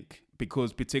you think.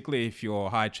 Because particularly if you're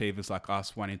high achievers like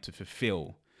us wanting to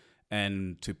fulfill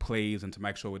and to please and to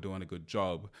make sure we're doing a good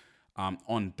job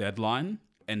on deadline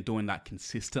and doing that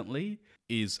consistently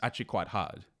is actually quite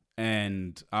hard.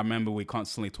 And I remember we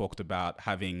constantly talked about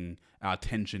having our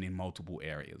attention in multiple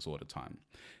areas all the time.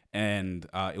 And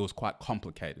it was quite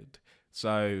complicated.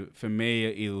 So for me,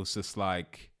 it was just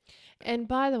like... And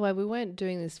by the way, we weren't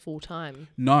doing this full time.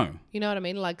 No. You know what I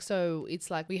mean? Like, so it's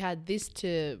like we had this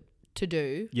to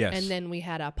do. Yes. And then we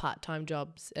had our part-time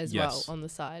jobs as well on the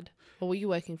side. Or were you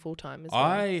working full-time as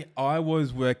well? I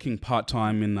was working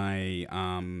part-time in a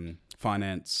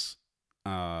finance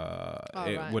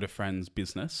with a friend's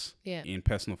business in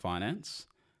personal finance.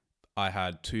 I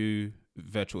had 2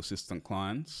 virtual assistant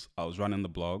clients. I was running the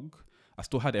blog. I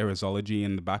still had aerosology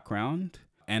in the background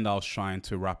and I was trying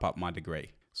to wrap up my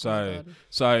degree. So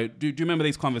do you remember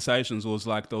these conversations? It was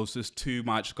like there was just too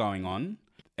much going on.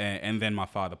 And then my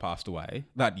father passed away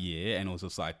that year and it was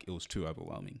just like, it was too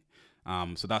overwhelming.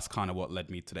 So that's kind of what led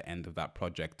me to the end of that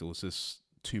project. It was just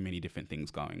too many different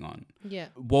things going on. Yeah.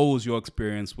 What was your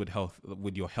experience with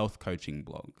your health coaching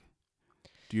blog?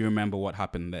 Do you remember what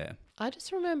happened there? I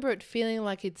just remember it feeling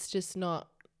like it's just not,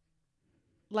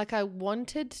 like I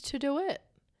wanted to do it,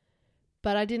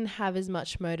 but I didn't have as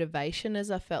much motivation as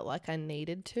I felt like I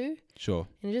needed to. Sure.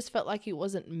 And it just felt like it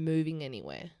wasn't moving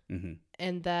anywhere. Mm-hmm.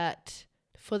 And that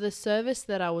for the service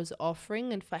that I was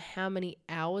offering and for how many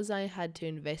hours I had to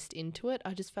invest into it,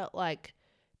 I just felt like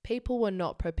people were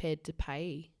not prepared to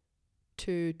pay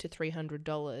 $200 to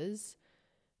 $300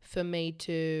 for me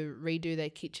to redo their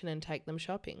kitchen and take them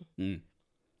shopping.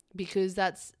 Because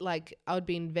that's like, I would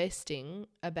be investing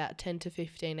about 10 to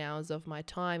 15 hours of my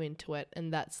time into it.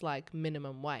 And that's like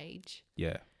minimum wage.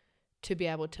 Yeah. To be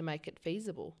able to make it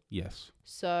feasible. Yes.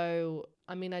 So,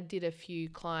 I mean, I did a few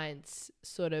clients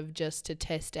sort of just to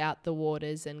test out the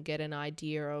waters and get an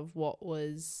idea of what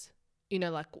was, you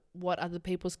know, like what other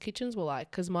people's kitchens were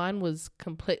like. Because mine was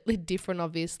completely different,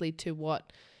 obviously, to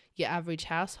what your average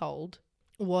household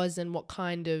was and what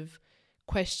kind of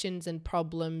questions and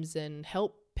problems and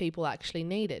help people actually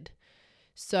needed.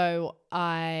 So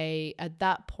at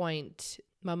that point,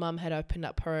 my mum had opened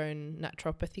up her own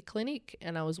naturopathy clinic,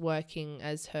 and I was working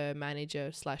as her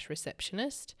manager /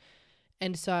 receptionist.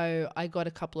 And so I got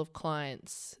a couple of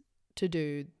clients to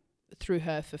do through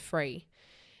her for free.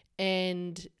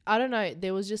 And I don't know,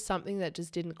 there was just something that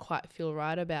just didn't quite feel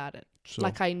right about it. Sure.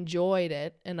 Like I enjoyed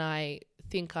it, and I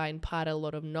think I imparted a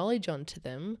lot of knowledge onto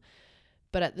them.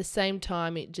 But at the same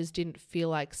time, it just didn't feel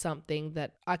like something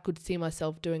that I could see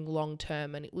myself doing long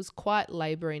term. And it was quite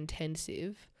labor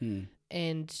intensive.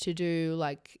 And to do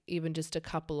like even just a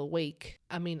couple a week,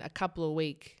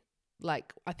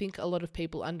 like I think a lot of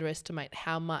people underestimate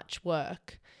how much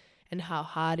work and how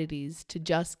hard it is to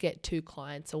just get 2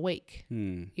 clients a week,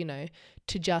 you know,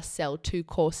 to just sell 2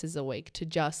 courses a week, to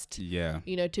just,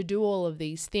 you know, to do all of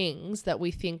these things that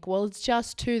we think, well, it's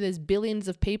just 2, there's billions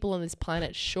of people on this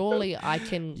planet. Surely I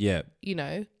can, you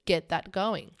know, get that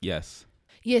going. Yes.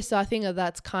 Yeah. So I think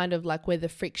that's kind of like where the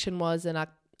friction was. And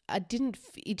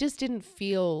it just didn't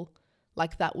feel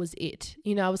like that was it.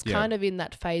 You know, I was kind of in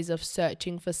that phase of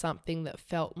searching for something that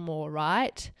felt more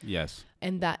right. Yes.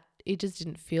 And that it just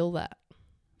didn't feel that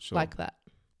like that.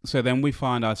 So then we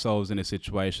find ourselves in a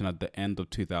situation at the end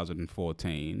of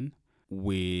 2014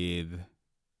 with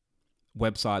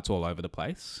websites all over the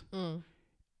place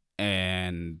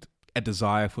and a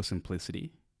desire for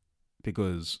simplicity,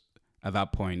 because at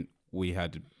that point we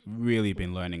had really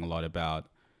been learning a lot about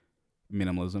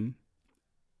minimalism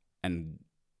and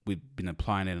we'd been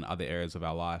applying it in other areas of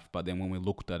our life. But then when we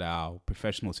looked at our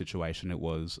professional situation, it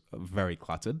was very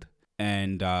cluttered.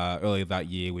 And earlier that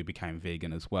year, we became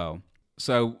vegan as well.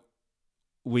 So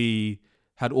we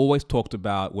had always talked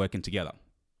about working together.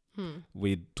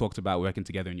 We talked about working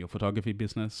together in your photography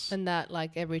business. And that,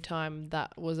 like, every time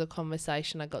that was a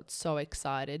conversation, I got so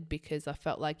excited because I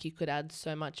felt like you could add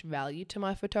so much value to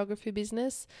my photography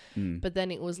business. But then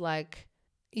it was like,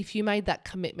 if you made that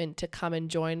commitment to come and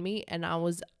join me and I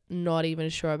was not even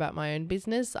sure about my own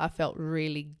business, I felt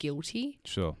really guilty.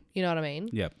 Sure. You know what I mean?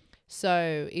 Yep.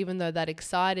 So even though that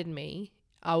excited me,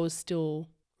 I was still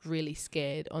really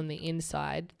scared on the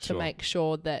inside to make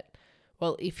sure that,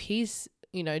 well, if he's,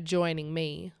 you know, joining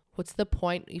me, what's the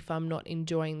point if I'm not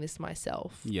enjoying this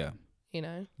myself? Yeah. You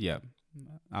know? Yeah,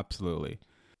 absolutely.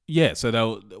 Yeah,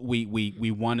 so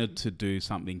we wanted to do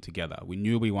something together. We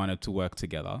knew we wanted to work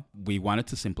together. We wanted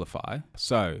to simplify.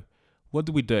 So what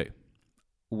did we do?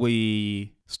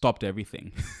 We stopped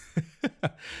everything.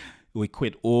 We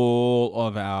quit all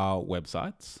of our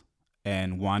websites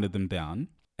and winded them down.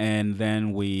 And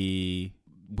then we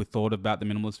thought about the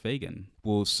Minimalist Vegan.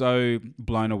 We were so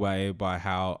blown away by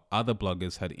how other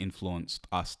bloggers had influenced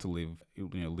us to live a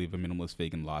minimalist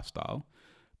vegan lifestyle.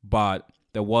 But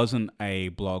there wasn't a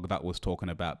blog that was talking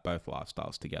about both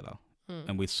lifestyles together.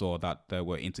 And we saw that they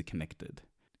were interconnected.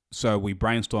 So we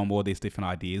brainstormed all these different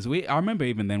ideas. I remember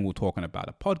even then we were talking about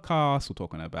a podcast, we were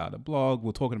talking about a blog, we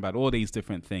were talking about all these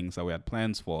different things that we had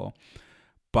plans for.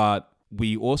 But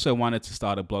we also wanted to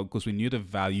start a blog because we knew the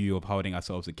value of holding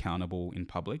ourselves accountable in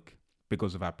public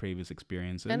because of our previous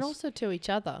experiences. And also to each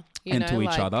other. To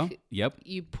each other. Yep.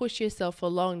 You push yourself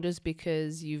along just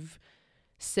because you've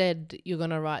said you're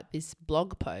going to write this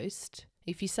blog post.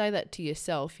 If you say that to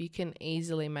yourself, you can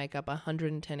easily make up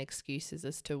 110 excuses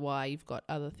as to why you've got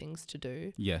other things to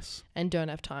do. Yes. And don't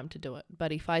have time to do it.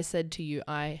 But if I said to you,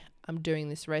 I'm doing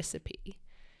this recipe,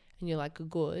 and you're like,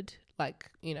 good,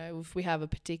 like, you know, if we have a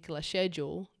particular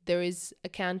schedule, there is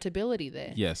accountability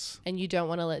there. Yes. And you don't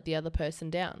want to let the other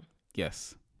person down.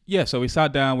 Yes. Yeah, so we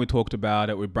sat down, we talked about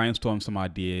it, we brainstormed some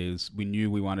ideas. We knew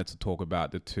we wanted to talk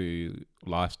about the 2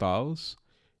 lifestyles.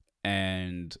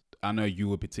 And I know you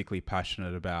were particularly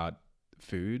passionate about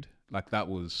food. Like that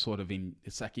was sort of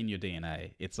it's like in your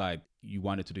DNA. It's like you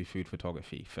wanted to do food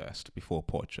photography first before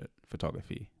portrait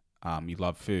photography. You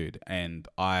love food, and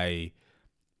I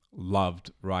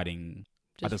loved writing.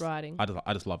 I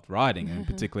just loved writing, and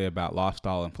particularly about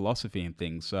lifestyle and philosophy and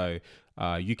things. So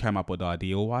you came up with the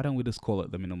idea, well, why don't we just call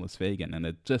it the Minimalist Vegan? And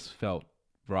it just felt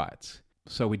right.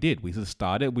 So we did. We just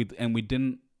started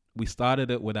we started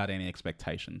it without any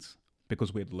expectations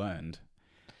because we had learned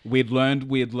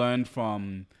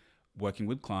from working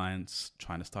with clients,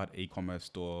 trying to start e-commerce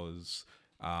stores,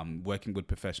 working with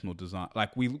professional design.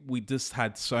 Like we just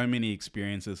had so many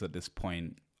experiences at this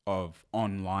point of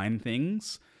online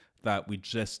things that we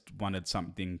just wanted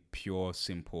something pure,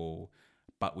 simple,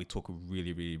 but we took it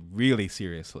really, really, really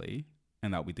seriously,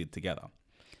 and that we did together.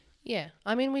 Yeah.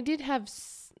 I mean, we did have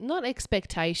not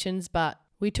expectations, but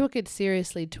we took it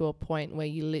seriously to a point where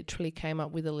you literally came up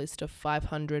with a list of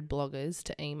 500 bloggers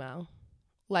to email.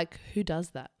 Like, who does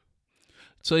that?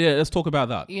 So, yeah, let's talk about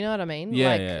that. You know what I mean?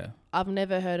 Yeah, yeah. I've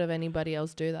never heard of anybody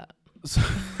else do that.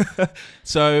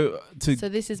 So to So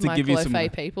this is to my give you some-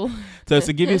 Clofay people. So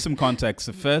to give you some context,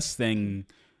 the first thing,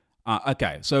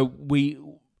 okay, so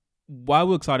why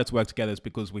we're excited to work together is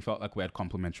because we felt like we had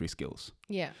complementary skills.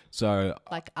 Yeah. So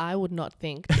Like I would not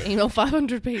think to email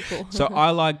 500 people. so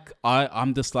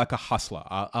I'm just like a hustler.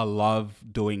 I love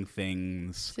doing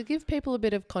things. To give people a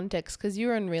bit of context, because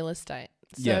you're in real estate.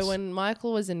 So Yes. when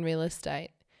Michael was in real estate,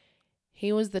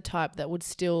 he was the type that would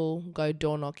still go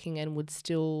door knocking and would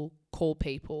still call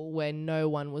people where no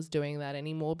one was doing that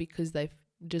anymore because they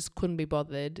just couldn't be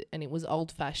bothered and it was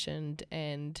old fashioned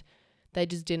and they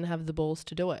just didn't have the balls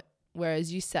to do it.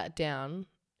 Whereas you sat down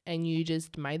and you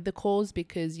just made the calls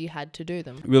because you had to do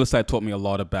them. Real estate taught me a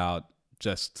lot about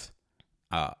just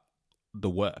the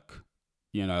work,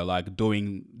 like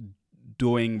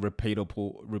doing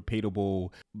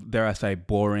repeatable, dare I say,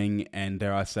 boring and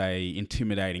dare I say,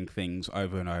 intimidating things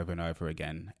over and over and over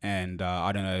again. And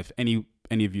I don't know if any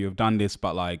of you have done this,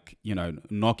 but like,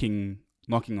 knocking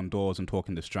on doors and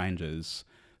talking to strangers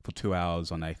for 2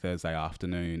 hours on a Thursday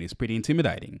afternoon is pretty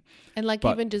intimidating. And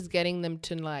even just getting them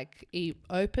to like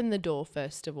open the door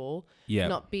first of all,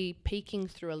 not be peeking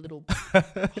through a little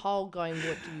hole going,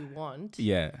 what do you want?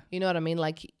 Yeah. You know what I mean?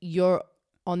 Like you're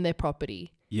on their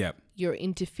property. Yeah. You're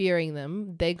interfering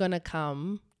them. They're going to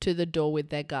come to the door with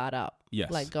their guard up. Yes.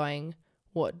 Like going,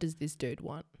 what does this dude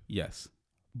want? Yes.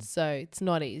 So it's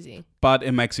not easy. But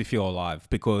it makes you feel alive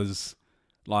because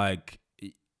like,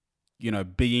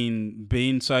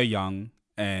 being so young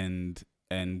and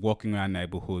walking around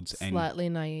neighborhoods Slightly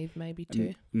naive maybe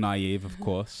too. Naive, of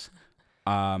course.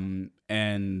 And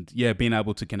being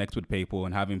able to connect with people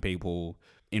and having people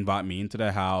invite me into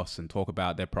their house and talk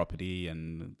about their property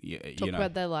and talk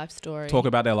about their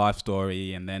life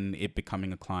story. And then it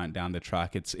becoming a client down the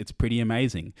track. It's pretty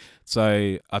amazing.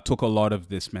 So I took a lot of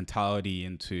this mentality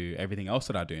into everything else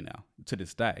that I do now to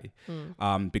this day.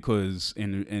 Because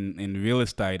in real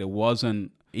estate, it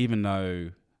wasn't, even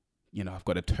though, I've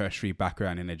got a tertiary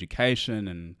background in education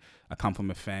and I come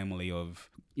from a family of,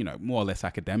 more or less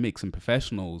academics and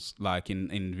professionals. Like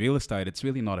in real estate, it's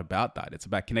really not about that. It's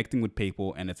about connecting with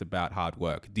people and it's about hard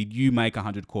work. Did you make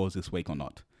 100 calls this week or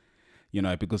not?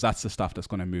 Because that's the stuff that's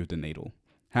going to move the needle.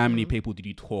 How many people did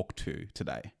you talk to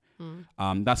today?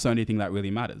 That's the only thing that really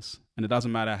matters. And it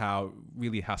doesn't matter how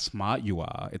smart you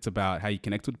are. It's about how you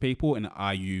connect with people and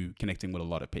are you connecting with a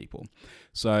lot of people.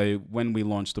 So when we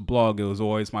launched the blog, it was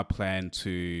always my plan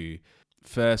to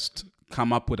first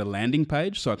come up with a landing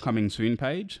page, so a coming soon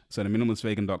page. So the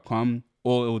minimalistvegan.com,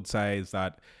 all it would say is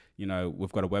that,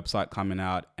 we've got a website coming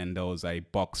out and there was a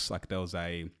box on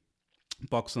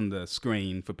the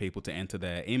screen for people to enter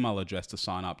their email address to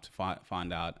sign up to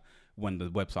find out when the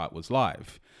website was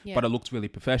live. Yeah. But it looked really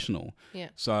professional. Yeah.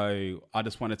 So I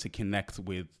just wanted to connect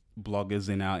with bloggers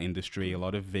in our industry, a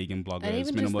lot of vegan bloggers, and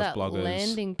even minimalist just that bloggers.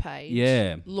 Landing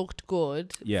page looked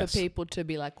good for people to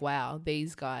be like, wow,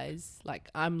 these guys, like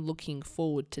I'm looking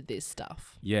forward to this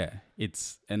stuff. Yeah,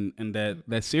 it's and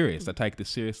they're serious. They take this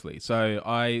seriously. So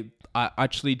I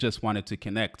actually just wanted to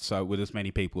connect with as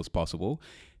many people as possible,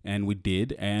 and we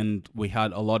did, and we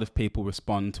had a lot of people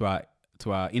respond to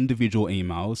our individual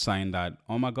emails saying that,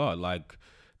 oh my God, like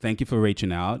thank you for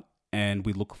reaching out. And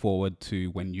we look forward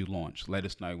to when you launch. Let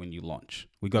us know when you launch.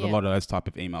 We got a lot of those type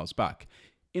of emails back.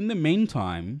 In the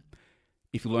meantime,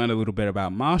 if you learn a little bit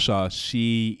about Marsha,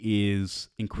 she is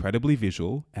incredibly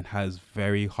visual and has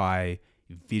very high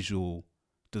visual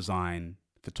design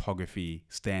photography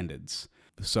standards.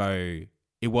 So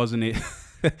it wasn't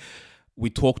we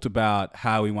talked about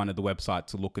how we wanted the website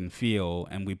to look and feel,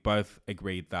 and we both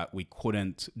agreed that we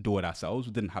couldn't do it ourselves.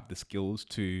 We didn't have the skills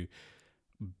to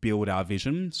build our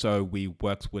vision. So we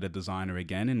worked with a designer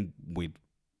again, and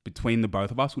between the both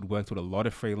of us, we'd worked with a lot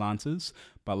of freelancers,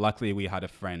 but luckily we had a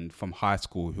friend from high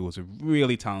school who was a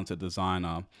really talented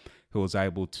designer who was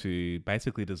able to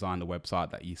basically design the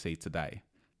website that you see today.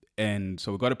 And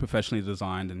so we got it professionally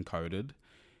designed and coded,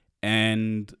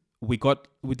 and we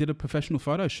did a professional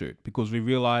photo shoot because we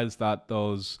realized that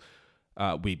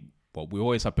we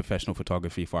always have professional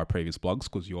photography for our previous blogs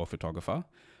because you're a photographer.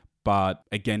 But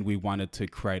again, we wanted to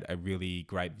create a really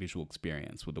great visual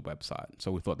experience with the website.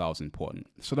 So we thought that was important.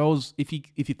 So that was, if you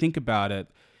think about it,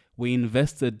 we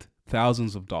invested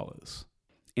thousands of dollars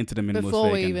into the Minimalist Vegan.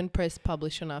 Before we even pressed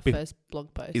publish on our first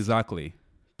blog post. Exactly.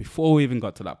 Before we even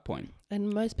got to that point.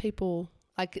 And most people,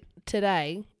 like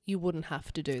today, you wouldn't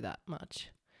have to do that much.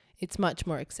 It's much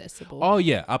more accessible. Oh,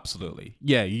 yeah, absolutely.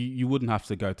 Yeah, you wouldn't have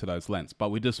to go to those lengths, but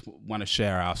we just want to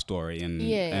share our story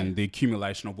and the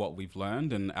accumulation of what we've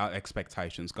learned and our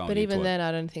expectations going into it. But even then,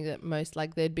 I don't think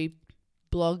that there'd be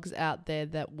blogs out there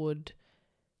that would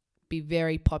be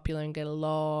very popular and get a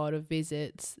lot of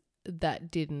visits that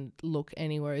didn't look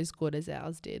anywhere as good as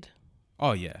ours did.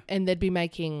 Oh, yeah. And they'd be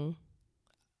making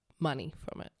money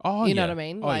from it. Oh, you know yeah. what I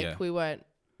mean? Oh, Like yeah.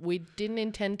 we didn't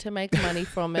intend to make money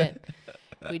from it.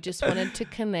 We just wanted to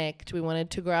connect. We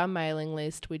wanted to grow our mailing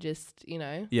list. We just,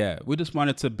 Yeah, we just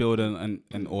wanted to build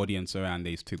an audience around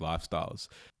these two lifestyles.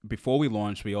 Before we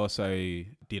launched, we also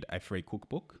did a free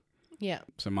cookbook. Yeah.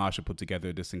 So Marsha put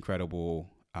together this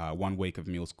incredible 1 week of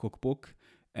meals cookbook.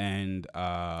 And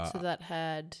So that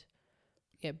had,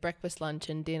 breakfast, lunch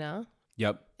and dinner.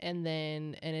 Yep. And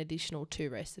then an additional 2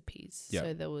 recipes. Yep.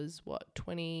 So there was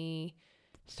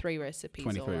 23 recipes.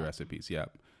 23 recipes,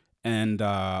 yep. And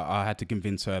I had to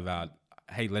convince her that,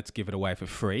 hey, let's give it away for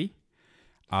free.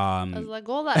 I was like,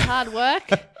 all that hard work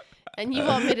and you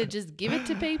want me to just give it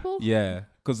to people? Yeah,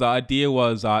 because the idea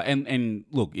was, and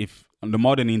look, if on the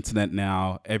modern internet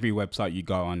now, every website you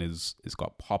go on is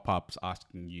got pop-ups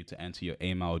asking you to enter your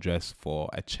email address for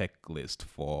a checklist,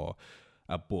 for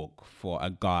a book, for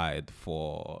a guide,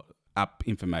 for app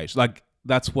information. Like,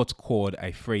 that's what's called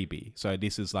a freebie. So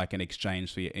this is like an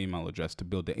exchange for your email address to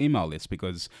build the email list,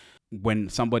 because when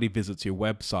somebody visits your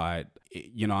website,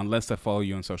 unless they follow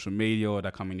you on social media or they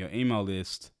come in your email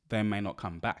list, they may not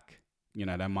come back.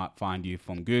 They might find you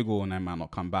from Google and they might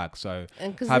not come back. So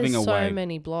and because having there's a way, so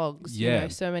many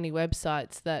blogs, so many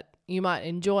websites that you might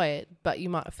enjoy it, but you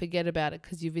might forget about it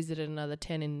because you visited another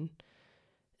 10 in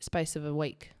the space of a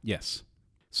week. Yes.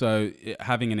 So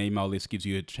having an email list gives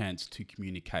you a chance to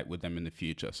communicate with them in the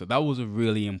future. So that was a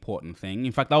really important thing.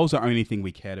 In fact, that was the only thing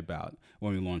we cared about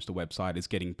when we launched the website, is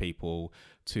getting people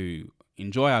to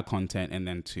enjoy our content and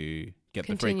then to get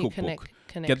the free cookbook.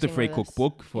 Get the free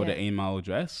cookbook for the email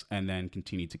address and then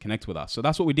continue to connect with us. So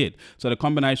that's what we did. So the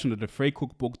combination of the free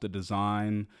cookbook, the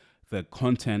design, the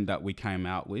content that we came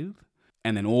out with,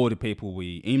 and then all the people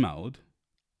we emailed,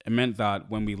 it meant that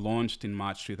when we launched in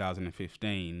March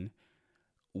 2015,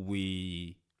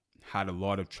 we had a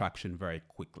lot of traction very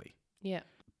quickly. Yeah.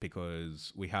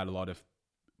 Because we had a lot of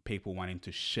people wanting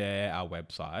to share our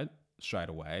website straight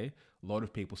away. A lot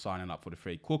of people signing up for the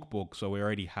free cookbook. So we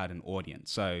already had an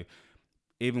audience. So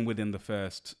even within the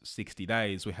first 60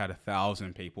 days, we had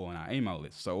 1,000 people on our email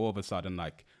list. So all of a sudden,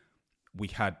 we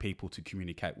had people to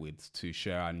communicate with, to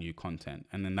share our new content.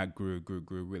 And then that grew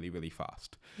really, really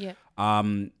fast. Yeah.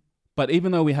 But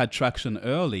even though we had traction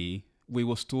early, we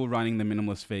were still running the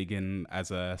Minimalist Vegan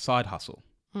as a side hustle,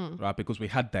 right? Because we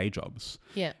had day jobs.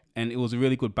 Yeah. And it was a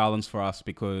really good balance for us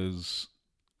because,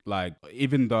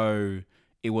 even though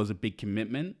it was a big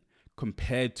commitment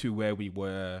compared to where we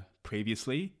were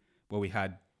previously, where we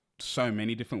had so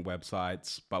many different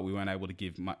websites, but we weren't able to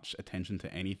give much attention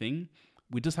to anything,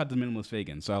 we just had the Minimalist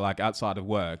Vegan. So, outside of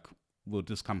work, we'll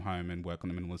just come home and work on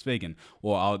the Minimalist Vegan,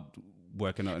 or I'll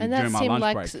working on and during that my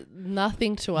lunch seemed break. like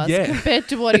nothing to us compared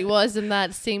to what it was, and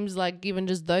that seems like even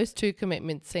just those 2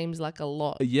 commitments seems like a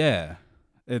lot. Yeah,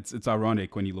 it's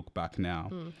ironic when you look back now.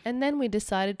 And then we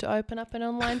decided to open up an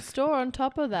online store on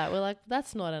top of that. We're like,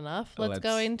 that's not enough. Let's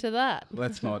go into that.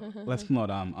 Let's not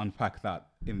unpack that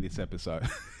in this episode.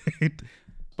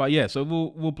 But yeah, so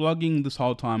we're blogging this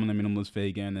whole time on the Minimalist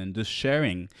Vegan and just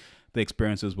sharing the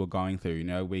experiences we're going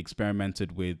through. We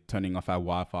experimented with turning off our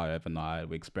Wi-Fi overnight.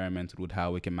 We experimented with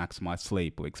how we can maximize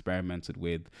sleep. We experimented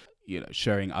with,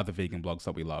 sharing other vegan blogs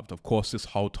that we loved. Of course, this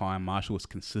whole time, Marsha was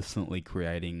consistently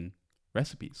creating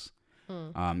recipes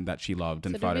that she loved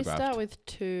and photographed. Did we start with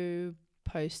 2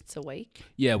 posts a week?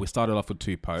 Yeah, we started off with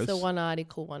 2 posts. So 1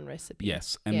 article, 1 recipe.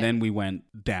 Yes, and then we went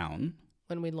down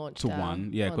when we launched to 1.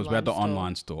 Yeah, because we had the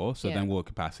online store. So then we were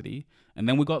capacity, and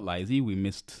then we got lazy. We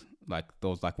missed. There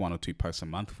was 1 or 2 posts a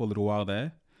month for a little while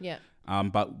there. Yeah.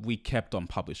 But we kept on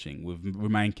publishing. We've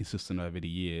remained consistent over the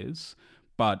years.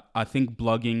 But I think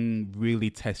blogging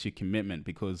really tests your commitment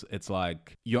because it's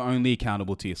you're only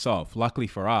accountable to yourself. Luckily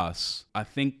for us, I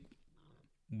think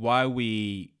why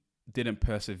we didn't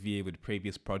persevere with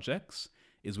previous projects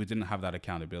is we didn't have that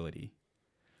accountability.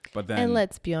 But then, and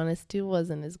let's be honest, it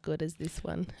wasn't as good as this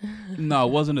one. No,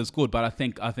 it wasn't as good. But I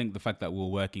think the fact that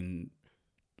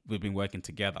we've been working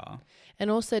together. And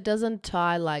also it doesn't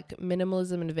tie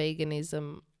minimalism and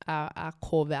veganism are our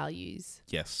core values.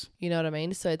 Yes. You know what I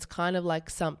mean? So it's kind of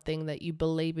something that you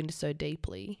believe in so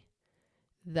deeply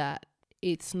that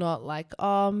it's not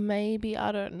maybe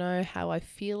I don't know how I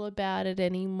feel about it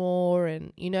anymore.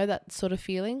 And that sort of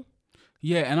feeling?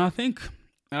 Yeah. And I think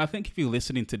if you're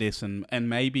listening to this and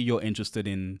maybe you're interested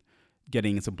in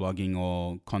getting into blogging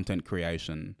or content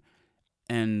creation,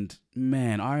 and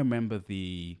man, I remember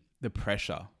the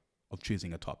pressure of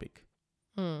choosing a topic.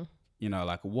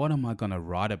 What am I going to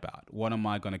write about? What am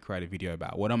I going to create a video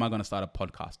about? What am I going to start a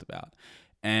podcast about?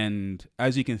 And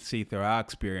as you can see through our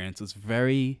experience, it's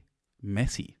very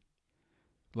messy.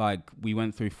 Like, we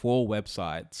went through 4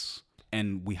 websites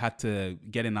and we had to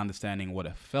get an understanding of what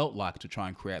it felt like to try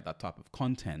and create that type of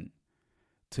content,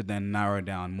 to then narrow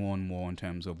down more and more in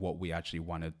terms of what we actually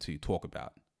wanted to talk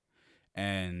about.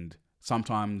 And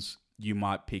sometimes you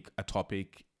might pick a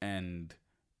topic and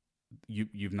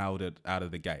you've nailed it out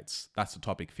of the gates. That's the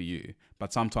topic for you.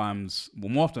 But sometimes, well,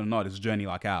 more often than not, it's a journey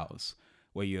like ours,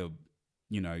 where you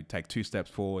take 2 steps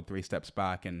forward, 3 steps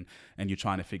back, and you're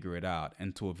trying to figure it out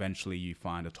until eventually you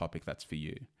find a topic that's for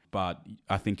you. But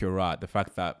I think you're right. The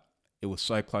fact that it was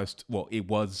so close to, it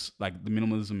was like the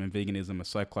minimalism and veganism are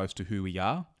so close to who we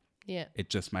are. Yeah. It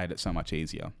just made it so much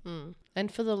easier.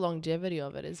 And for the longevity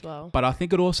of it as well. But I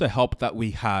think it also helped that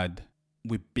we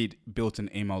built an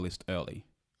email list early,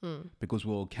 because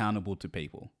we were accountable to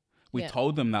people. We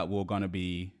told them that we were going to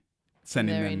be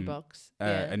sending their them inbox.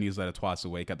 a newsletter twice a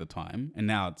week at the time. And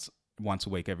now it's once a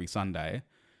week every Sunday.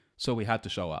 So we had to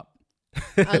show up.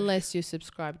 Unless you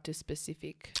subscribe to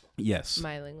specific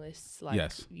mailing lists.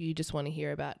 Like you just want to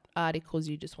hear about articles,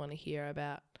 you just want to hear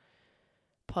about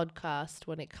podcast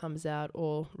when it comes out,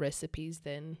 or recipes,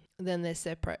 then they're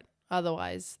separate.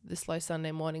 Otherwise, the Slow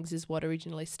Sunday Mornings is what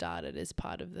originally started as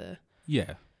part of the...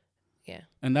 Yeah. Yeah.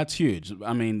 And that's huge.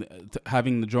 I mean,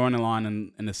 having the drawing a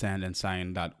line in the sand and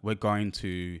saying that we're going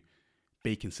to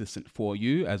be consistent for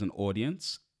you as an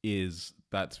audience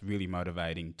that's really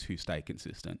motivating to stay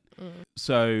consistent.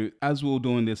 So as we were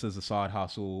doing this as a side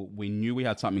hustle, we knew we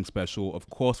had something special. Of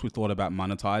course, we thought about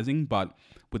monetizing, but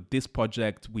with this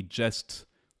project, we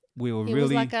were really... It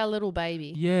was like our little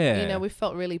baby. Yeah. We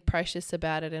felt really precious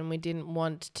about it, and we didn't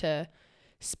want to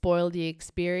spoil the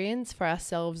experience for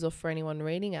ourselves or for anyone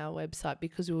reading our website,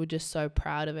 because we were just so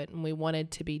proud of it and we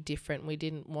wanted to be different. We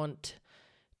didn't want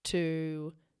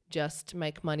to just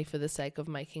make money for the sake of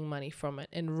making money from it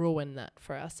and ruin that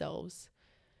for ourselves.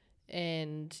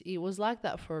 And it was like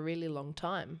that for a really long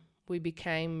time. We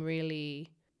became really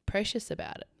precious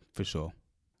about it. For sure.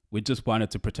 We just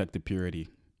wanted to protect the purity.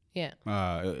 Yeah.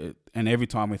 And every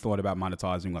time we thought about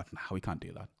monetizing, like, no, we can't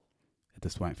do that. It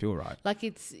just won't feel right. Like,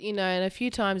 it's, and a few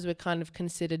times we kind of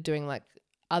considered doing like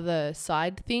other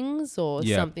side things or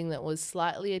something that was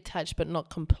slightly attached but not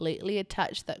completely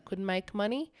attached that could make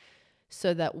money,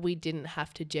 so that we didn't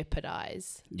have to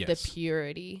jeopardize the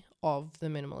purity of the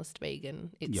Minimalist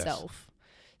Vegan itself.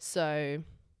 So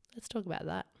let's talk about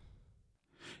that.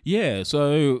 Yeah.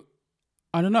 So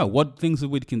I don't know. What things do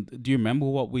you remember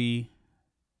what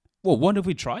have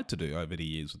we tried to do over the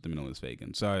years with the Minimalist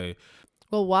Vegan? So...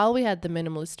 Well, while we had the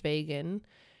Minimalist Vegan,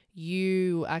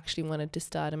 you actually wanted to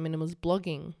start a minimalist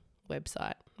blogging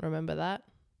website. Remember that?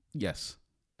 Yes.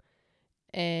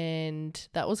 And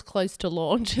that was close to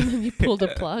launch, and then you pulled a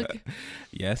plug.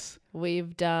 Yes.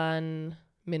 We've done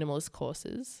minimalist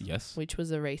courses. Yes. Which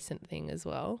was a recent thing as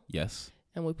well. Yes.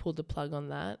 And we pulled the plug on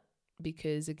that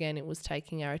because, again, it was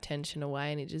taking our attention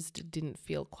away and it just didn't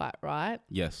feel quite right.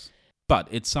 Yes. But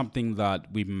it's something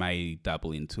that we may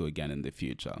dabble into again in the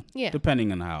future. Yeah.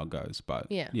 Depending on how it goes. But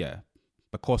yeah.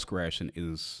 But course creation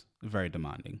is very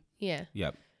demanding. Yeah.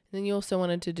 Yep. And then you also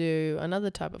wanted to do another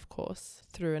type of course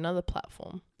through another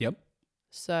platform. Yep.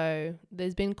 So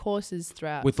there's been courses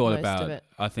throughout. We thought most about of it.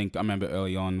 I remember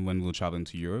early on when we were traveling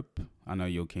to Europe, I know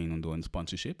you're keen on doing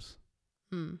sponsorships.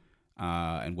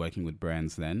 And working with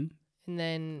brands then. And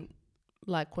then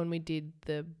like when we did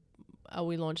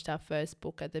we launched our first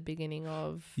book at the beginning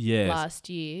of last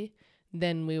year,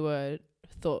 then we were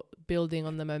building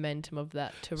on the momentum of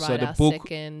that to write our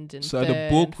second and third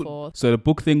and fourth. So the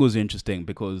book thing was interesting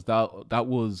because that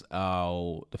was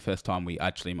the first time we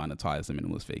actually monetized the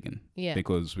Minimalist Vegan. Yeah.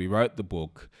 Because we wrote the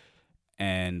book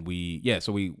and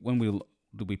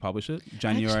did we publish it?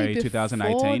 January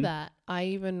 2018. Before that, I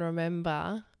even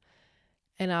remember,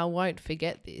 and I won't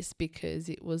forget this because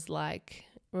it was like,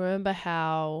 remember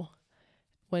how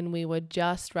when we were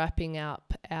just wrapping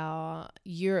up our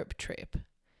Europe trip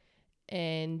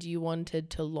and you wanted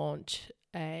to launch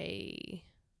a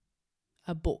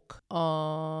book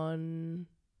on,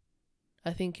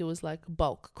 I think it was like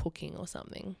bulk cooking or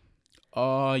something.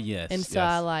 Oh, yes. And so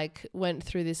I went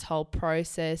through this whole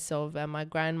process of at my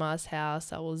grandma's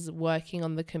house. I was working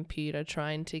on the computer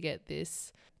trying to get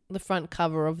the front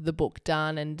cover of the book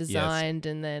done and designed,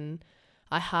 and then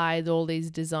I hired all these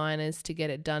designers to get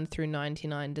it done through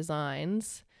 99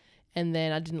 Designs, and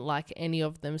then I didn't like any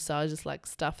of them, so I was just like,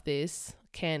 stuff this,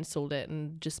 cancelled it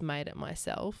and just made it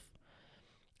myself.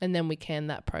 And then we canned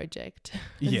that project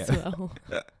as well.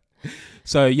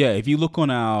 So if you look on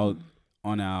our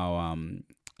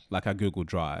our Google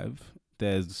Drive,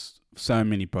 there's so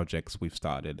many projects we've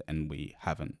started and we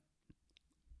haven't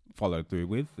followed through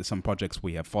with. There's some projects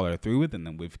we have followed through with and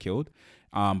then we've killed.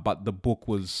 But the book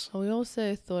was... We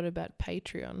also thought about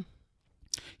Patreon.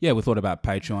 Yeah, we thought about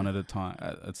Patreon at a time,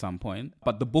 at some point.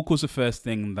 But the book was the first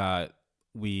thing that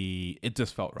it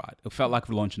just felt right. It felt like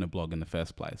launching a blog in the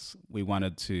first place. We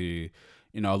wanted to,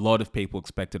 a lot of people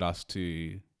expected us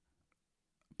to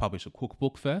publish a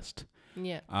cookbook first.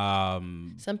 Yeah.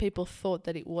 Some people thought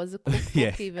that it was a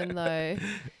cookbook, even though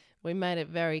we made it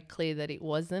very clear that it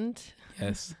wasn't.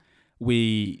 Yes.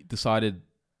 We decided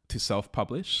to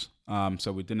self-publish.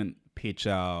 So we didn't pitch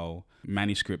our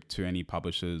manuscript to any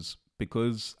publishers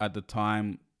because at the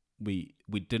time we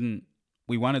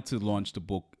wanted to launch the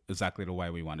book exactly the way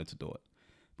we wanted to do it.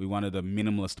 We wanted a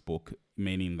minimalist book,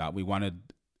 meaning that we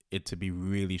wanted it to be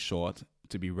really short,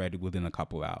 to be read within a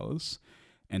couple hours,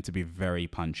 and to be very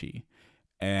punchy.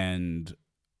 And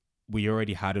we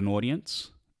already had an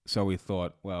audience, so we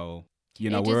thought, well,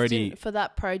 we're already... For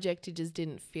that project, it just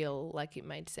didn't feel like it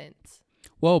made sense.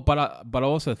 Well, but I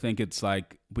also think it's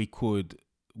like we could...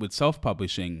 With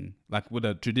self-publishing, like with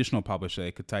a traditional publisher,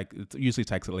 it usually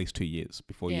takes at least 2 years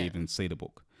before you even see the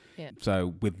book. Yeah.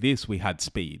 So with this, we had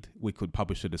speed. We could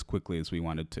publish it as quickly as we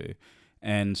wanted to.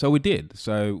 And so we did.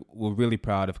 So we're really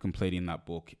proud of completing that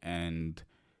book. And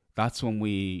that's when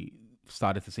we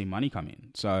started to see money come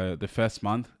in. So the first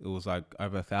month, it was like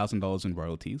over $1,000 in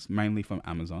royalties, mainly from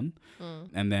Amazon.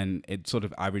 And then it sort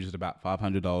of averaged about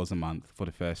 $500 a month for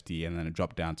the first year. And then it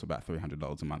dropped down to about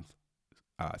 $300 a month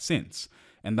since.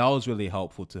 And that was really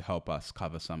helpful to help us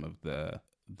cover some of the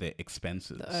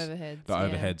expenses. The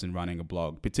overheads in running a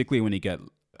blog, particularly when you get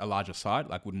a larger site,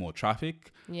 like with more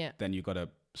traffic. Yeah. Then you've got to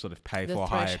sort of pay for a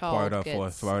higher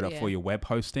quota for your web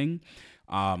hosting.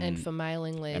 And for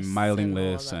mailing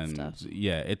lists.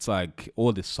 It's like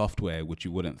all this software, which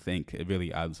you wouldn't think, it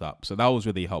really adds up. So that was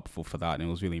really helpful for that. And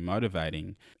it was really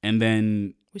motivating. And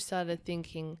then we started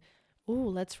thinking,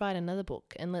 let's write another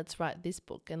book, and let's write this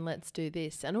book, and let's do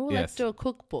this, and let's do a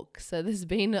cookbook. So there's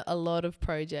been a lot of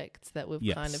projects that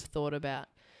we've kind of thought about.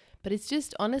 But it's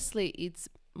just, honestly, it's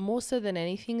more so than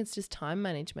anything, it's just time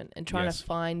management and trying to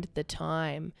find the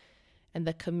time and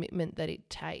the commitment that it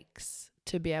takes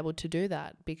to be able to do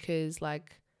that. Because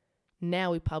like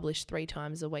now we publish 3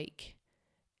 times a week,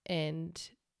 and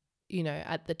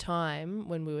at the time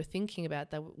when we were thinking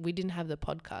about that, we didn't have the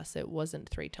podcast, so it wasn't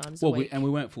 3 times a week. And we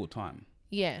weren't full time.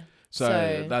 Yeah.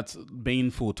 So that's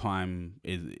being full time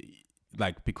is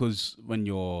like, because when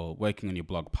you're working on your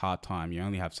blog part time, you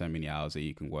only have so many hours that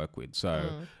you can work with.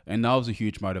 So, and that was a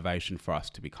huge motivation for us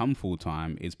to become full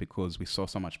time, is because we saw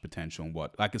so much potential in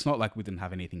it's not like we didn't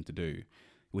have anything to do.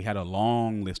 We had a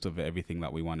long list of everything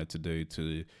that we wanted to do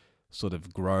to sort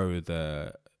of grow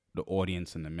the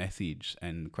audience and the message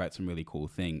and create some really cool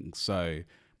things. So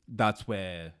that's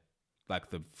where like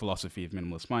the philosophy of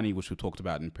minimalist money, which we talked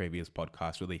about in previous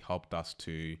podcasts, really helped us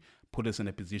to put us in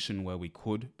a position where we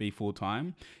could be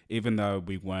full-time, even though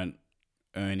we weren't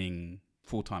earning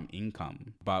full-time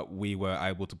income, but we were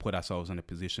able to put ourselves in a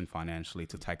position financially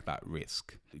to take that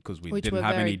risk because we didn't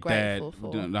have any debt. We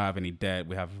didn't have any debt.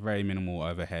 We have very minimal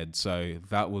overhead. So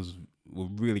we're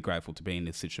really grateful to be in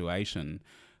this situation.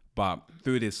 But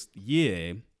through this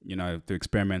year, through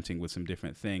experimenting with some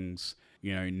different things,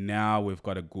 now we've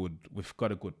got a good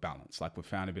balance. Like we've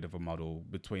found a bit of a model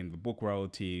between the book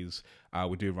royalties.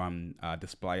 We do run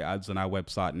display ads on our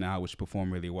website now, which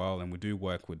perform really well, and we do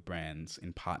work with brands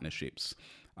in partnerships.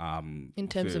 In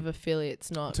terms of affiliates,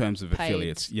 not in terms of paid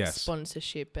affiliates, yes,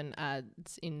 sponsorship and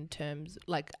ads, in terms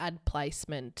like ad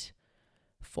placement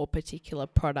for particular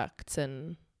products,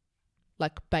 and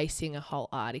like basing a whole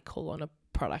article on a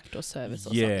product or service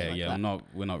or something like that.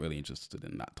 We're not really interested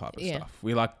in that type of stuff.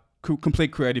 We like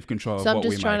complete creative control of what we make. So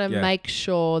I'm just trying to make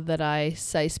sure that I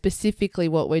say specifically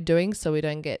what we're doing, so we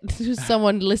don't get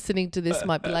someone listening to this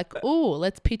might be like, "Oh,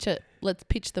 let's pitch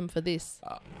them for this."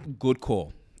 Good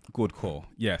call.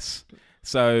 Yes.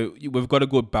 So we've got a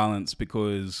good balance,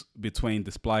 because between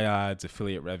display ads,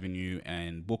 affiliate revenue,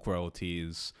 and book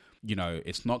royalties,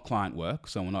 it's not client work,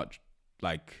 so we're not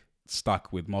like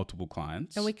stuck with multiple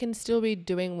clients, and we can still be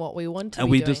doing what we want to be doing.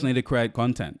 And we just need to create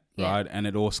content, right? And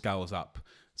it all scales up.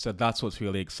 So that's what's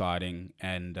really exciting,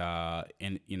 and our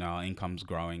income's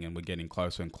growing, and we're getting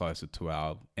closer and closer to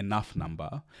our enough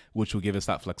number, which will give us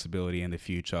that flexibility in the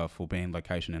future for being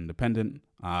location independent.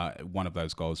 One of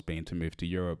those goals being to move to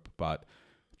Europe, but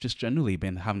just generally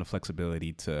having the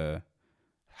flexibility to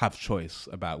have choice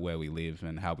about where we live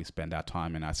and how we spend our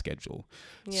time and our schedule.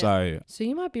 Yeah. So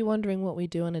you might be wondering what we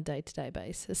do on a day-to-day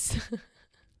basis.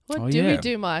 What do we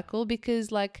do, Michael?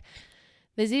 Because like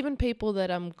there's even people that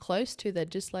I'm close to that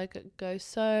just like go,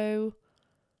 so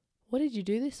what did you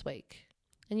do this week?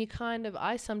 And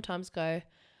I sometimes go,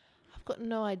 I've got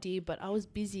no idea, but I was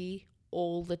busy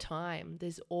all the time.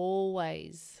 There's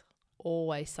always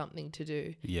something to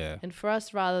do. Yeah. And for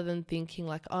us, rather than thinking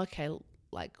like, okay,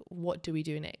 like what do we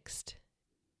do next?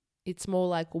 It's more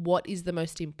like, what is the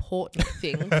most important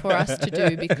thing for us to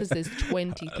do, because there's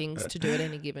 20 things to do at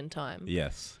any given time.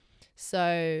 Yes.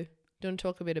 So do you want to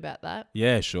talk a bit about that?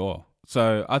 Yeah, sure.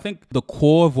 So I think the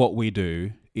core of what we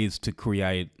do is to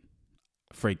create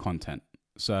free content.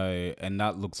 So, and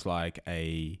that looks like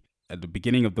at the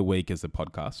beginning of the week is a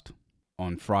podcast.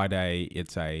 On Friday,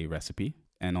 it's a recipe.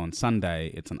 And on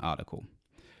Sunday, it's an article.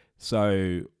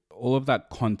 So all of that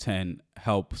content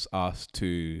helps us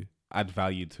to add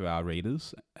value to our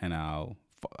readers and our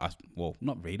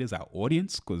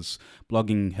audience, because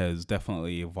blogging has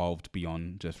definitely evolved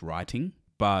beyond just writing,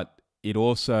 but it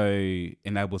also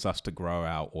enables us to grow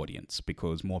our audience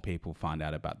because more people find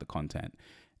out about the content.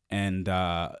 And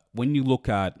when you look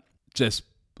at just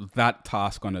that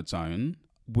task on its own,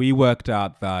 we worked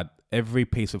out that every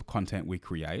piece of content we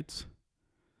create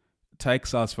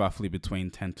takes us roughly between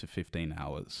 10 to 15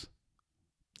 hours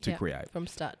to create. From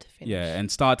start to finish. Yeah, and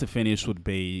start to finish would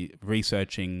be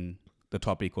researching the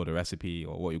topic or the recipe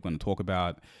or what you're going to talk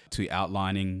about, to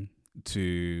outlining,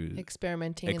 to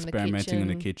experimenting in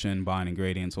the kitchen, buying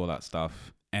ingredients, all that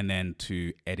stuff, and then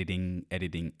to editing,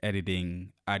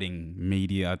 adding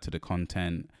media to the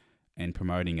content and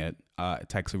promoting it. It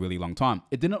takes a really long time.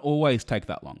 It didn't always take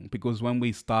that long, because when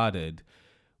we started,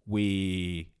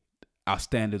 our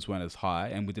standards weren't as high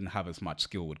and we didn't have as much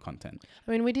skill with content.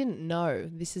 I mean, we didn't know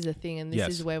this is a thing, and this Yes.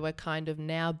 is where we're kind of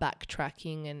now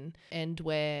backtracking and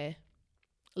we're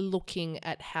looking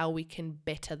at how we can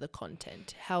better the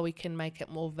content, how we can make it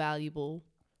more valuable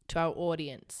to our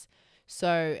audience.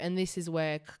 So, and this is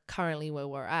currently where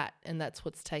we're at, and that's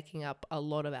what's taking up a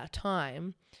lot of our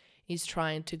time, is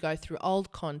trying to go through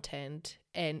old content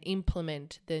and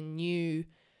implement the new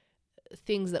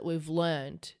things that we've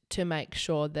learned to make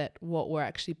sure that what we're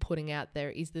actually putting out there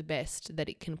is the best that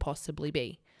it can possibly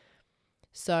be.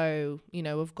 So,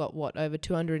 we've got over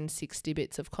 260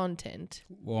 bits of content.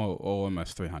 Or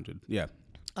almost 300. Yeah.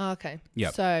 Oh, okay.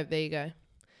 Yep. So there you go.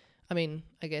 I mean,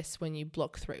 I guess when you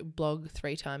blog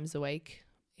 3 times a week,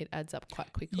 it adds up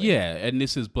quite quickly. Yeah, and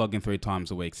this is blogging 3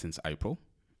 times a week since April.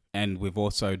 And we've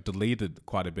also deleted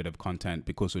quite a bit of content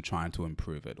because we're trying to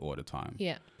improve it all the time.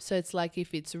 Yeah. So it's like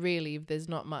if there's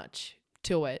not much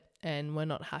to it and we're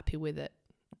not happy with it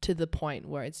to the point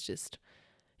where it's just,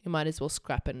 you might as well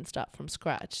scrap it and start from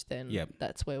scratch, then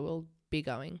that's where we'll be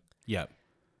going. Yeah.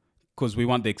 Because we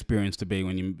want the experience to be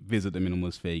when you visit the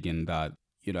Minimalist Vegan that,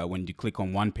 when you click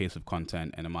on one piece of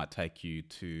content and it might take you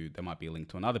there might be a link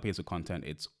to another piece of content,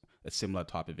 it's a similar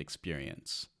type of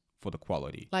experience for the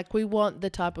quality. Like, we want the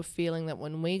type of feeling that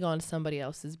when we go on somebody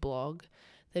else's blog,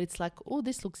 that it's like, oh,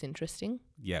 this looks interesting.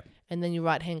 Yeah. And then you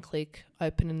right-hand click,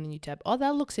 open in the new tab. Oh,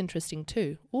 that looks interesting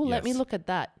too. Oh, let me look at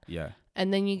that. Yeah.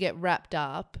 And then you get wrapped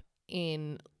up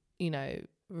in,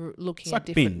 looking at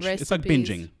different binge. recipes. It's like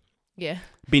binging. Yeah.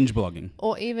 Binge blogging.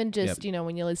 Or even just,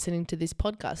 when you're listening to this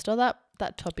podcast,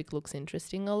 that topic looks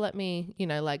interesting. Or let me,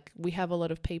 we have a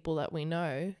lot of people that we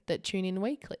know that tune in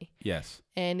weekly. Yes.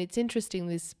 And it's interesting,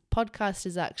 this podcast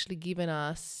has actually given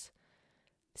us,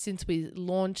 since we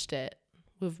launched it,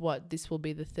 this will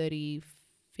be the 37th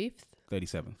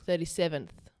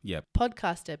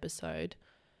podcast episode.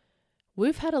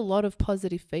 We've had a lot of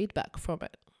positive feedback from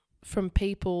it, from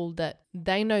people that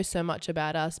they know so much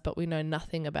about us, but we know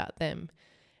nothing about them.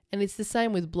 And it's the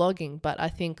same with blogging, but I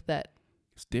think that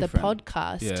the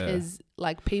podcast is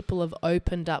people have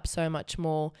opened up so much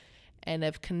more and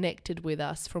have connected with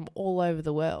us from all over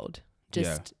the world.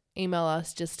 Just email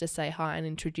us just to say hi and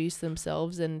introduce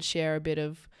themselves and share a bit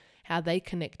of how they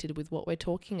connected with what we're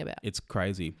talking about. It's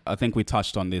crazy. I think we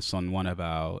touched on this on one of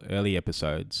our early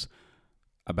episodes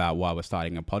about why we're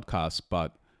starting a podcast,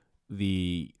 but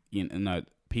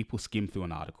people skim through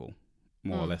an article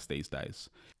more or less these days.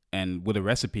 And with a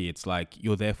recipe, it's like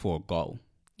you're there for a goal.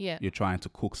 Yeah. You're trying to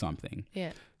cook something.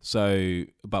 Yeah. So,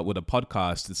 but with a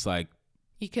podcast, it's like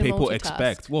you can people multitask.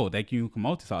 expect, you can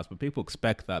multitask, but people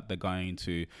expect that they're going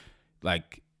to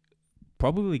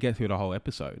probably get through the whole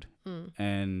episode.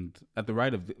 And at the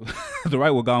rate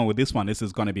we're going with this one, this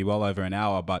is going to be well over an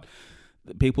hour, but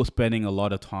people spending a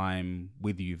lot of time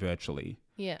with you virtually.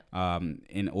 Yeah.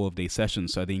 In all of these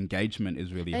sessions. So the engagement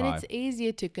is really high. And it's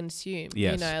easier to consume,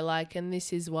 yes. And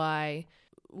this is why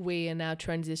we are now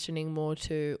transitioning more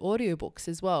to audiobooks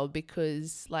as well,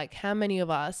 because how many of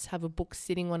us have a book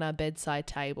sitting on our bedside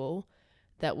table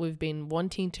that we've been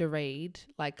wanting to read?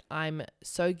 I'm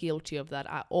so guilty of that.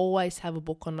 I always have a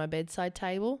book on my bedside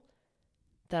table,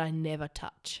 that I never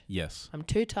touch. Yes. I'm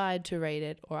too tired to read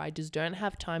it, or I just don't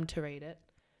have time to read it.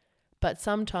 But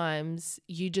sometimes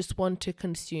you just want to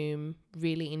consume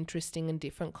really interesting and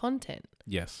different content.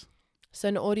 Yes. So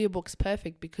an audiobook's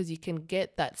perfect because you can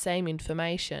get that same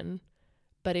information,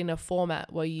 but in a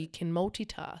format where you can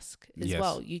multitask as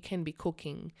well. You can be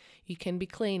cooking, you can be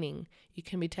cleaning, you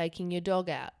can be taking your dog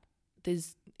out.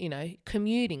 There's,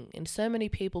 commuting, and so many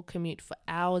people commute for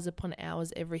hours upon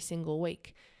hours every single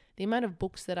week. The amount of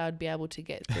books that I'd be able to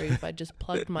get through if I just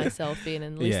plugged myself in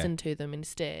and listened to them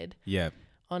instead. Yeah.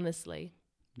 Honestly.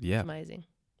 Yeah. It's amazing.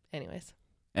 Anyways.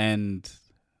 And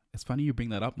it's funny you bring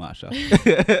that up, Marsha.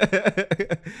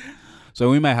 So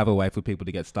we may have a way for people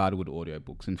to get started with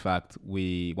audiobooks. In fact,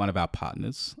 one of our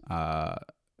partners, currently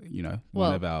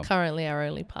our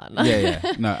only partner.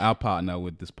 No, our partner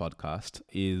with this podcast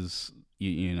is,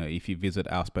 if you visit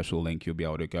our special link, you'll be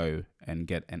able to go and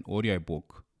get an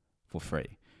audiobook for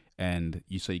free. And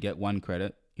you get 1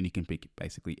 credit, and you can pick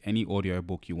basically any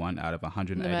audiobook you want out of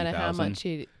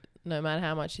 180,000. No matter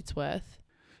how much it's worth.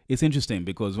 It's interesting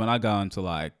because when I go into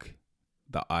like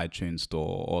the iTunes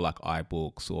store or like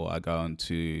iBooks, or I go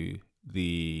into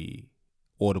the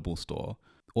Audible store,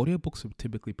 audiobooks are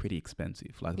typically pretty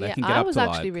expensive. Like they can get I up was to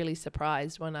actually really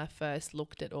surprised when I first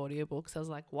looked at audiobooks. I was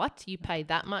like, what? You pay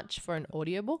that much for an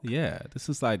audiobook? Yeah, this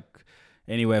is like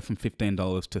anywhere from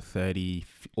 $15 to $30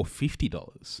 or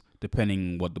 $50,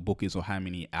 depending what the book is or how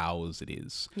many hours it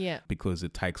is. Yeah. Because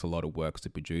it takes a lot of work to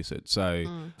produce it. So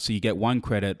you get 1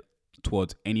 credit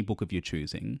towards any book of your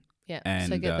choosing. Yeah,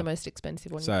 and so get the most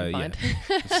expensive one you can find.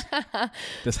 Yeah.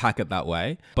 just hack it that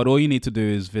way. But all you need to do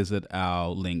is visit our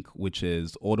link, which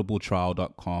is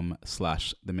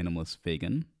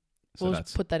audibletrial.com/theminimalistvegan. So we'll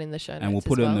put that in the show notes. And we'll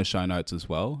put it in the show notes as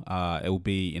well. It will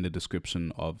be in the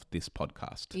description of this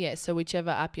podcast. Yeah, so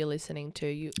whichever app you're listening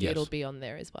to, it'll be on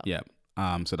there as well. Yeah.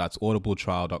 So that's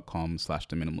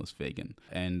audibletrial.com/theminimalistvegan.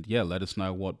 And let us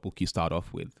know what book you start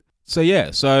off with. So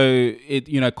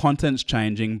content's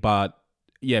changing, but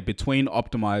between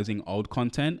optimizing old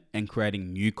content and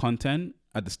creating new content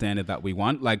at the standard that we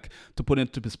want, like to put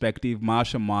into perspective,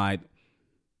 Marsha might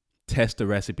test a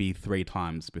recipe 3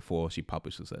 times before she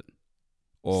publishes it.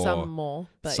 Or some more,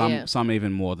 but some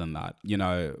even more than that.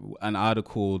 An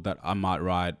article that I might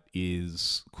write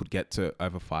could get to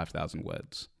over 5,000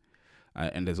 words.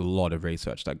 And there's a lot of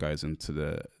research that goes into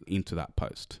that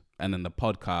post. And then the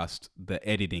podcast, the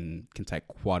editing can take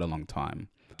quite a long time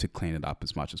to clean it up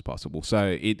as much as possible.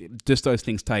 So those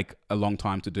things take a long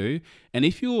time to do. And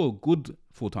if you're a good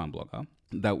full-time blogger,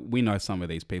 that we know some of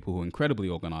these people who are incredibly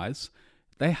organized,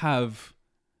 they're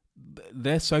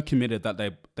so committed that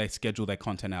they schedule their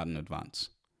content out in advance.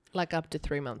 Like up to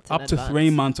 3 months in advance. 3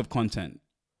 months of content.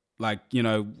 Like,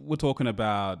 we're talking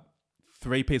about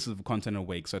 3 pieces of content a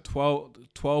week. So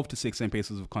 12 to 16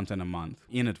 pieces of content a month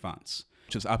in advance,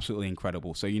 which is absolutely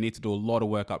incredible. So you need to do a lot of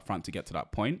work up front to get to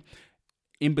that point.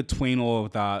 In between all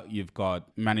of that, you've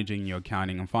got managing your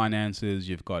accounting and finances,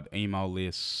 you've got email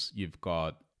lists, you've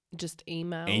got just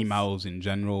emails. Emails in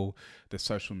general, the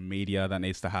social media that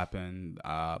needs to happen.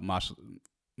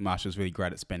 Marsha's really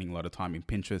great at spending a lot of time in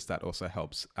Pinterest. That also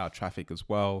helps our traffic as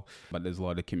well. But there's a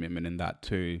lot of commitment in that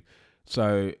too.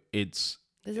 So there's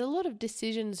a lot of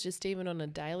decisions just even on a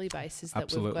daily basis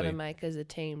that we've got to make as a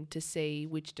team to see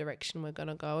which direction we're going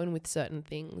to go in with certain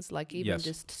things. Like even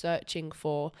just searching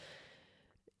for,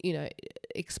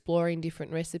 exploring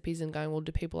different recipes and going, well,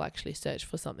 do people actually search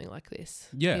for something like this?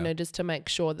 Yeah. Just to make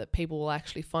sure that people will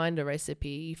actually find a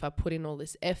recipe. If I put in all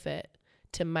this effort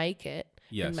to make it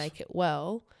and make it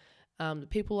well,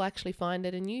 people will actually find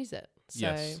it and use it.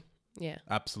 So,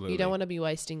 absolutely. You don't want to be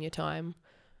wasting your time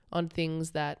on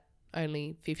things that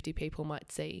only 50 people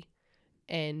might see.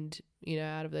 And,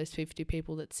 out of those 50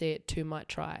 people that see it, 2 might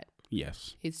try it.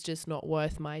 Yes. It's just not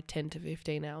worth my 10 to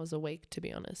 15 hours a week, to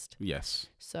be honest. Yes.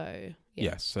 So,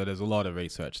 Yes. So there's a lot of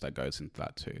research that goes into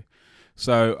that too.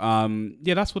 So,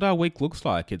 that's what our week looks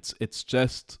like. It's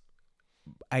just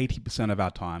 80% of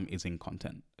our time is in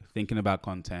content, thinking about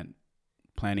content,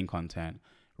 planning content,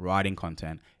 writing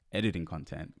content, editing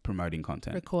content, promoting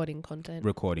content, recording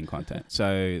content.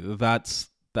 So that's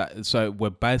that. So we're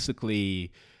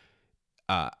basically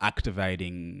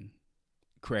activating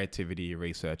creativity,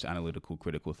 research, analytical,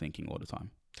 critical thinking all the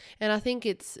time. And I think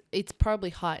it's probably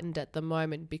heightened at the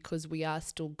moment because we are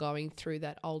still going through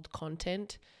that old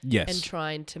content and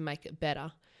trying to make it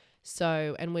better.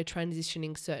 So, and we're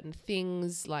transitioning certain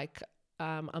things like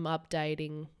I'm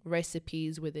updating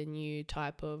recipes with a new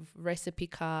type of recipe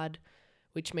card,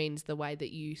 which means the way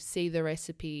that you see the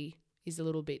recipe is a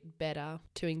little bit better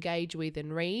to engage with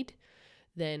and read.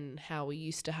 than how we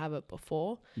used to have it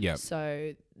before. Yeah.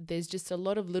 So there's just a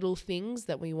lot of little things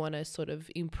that we want to sort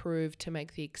of improve to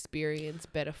make the experience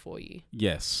better for you.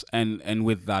 Yes, and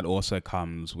with that also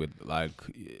comes with like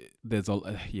there's a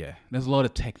lot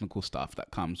of technical stuff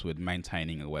that comes with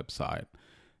maintaining a website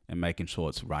and making sure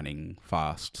it's running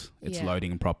fast, it's Yeah.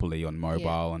 loading properly on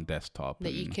mobile and desktop.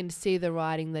 That you and- can see the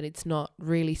writing, that it's not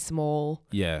really small,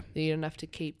 Yeah, that you don't have to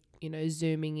keep,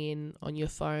 zooming in on your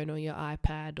phone or your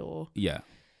iPad or yeah.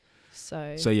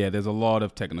 so. So yeah, there's a lot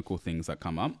of technical things that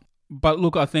come up. But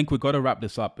look, I think we've got to wrap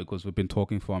this up because we've been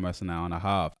talking for almost an hour and a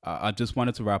half. I just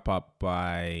wanted to wrap up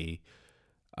by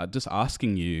just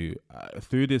asking you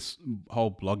through this whole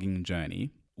blogging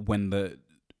journey, when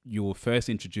you were first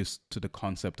introduced to the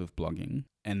concept of blogging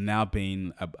and now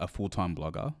being a full-time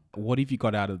blogger, what have you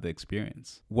got out of the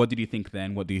experience? What did you think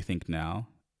then? What do you think now?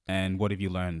 And what have you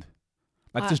learned?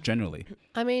 Like just generally.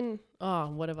 I mean,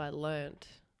 what have I learned?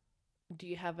 Do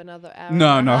you have another hour?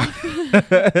 No. and a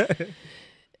half?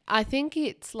 I think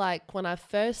it's like when I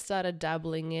first started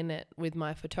dabbling in it with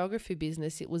my photography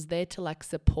business, it was there to like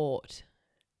support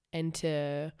and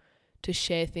to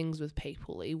share things with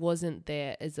people. It wasn't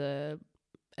there as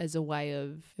a way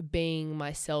of being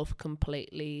myself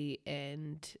completely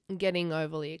and getting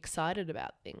overly excited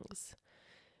about things.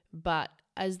 But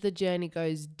as the journey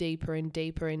goes deeper and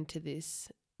deeper into this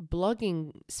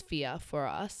blogging sphere for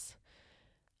us,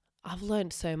 I've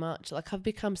learned so much. Like, I've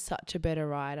become such a better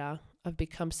writer. I've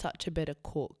become such a better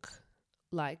cook.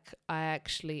 Like,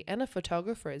 and a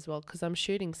photographer as well, because I'm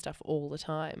shooting stuff all the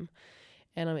time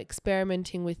and I'm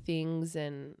experimenting with things.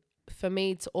 And for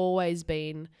me, it's always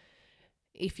been,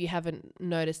 if you haven't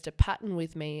noticed a pattern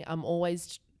with me, I'm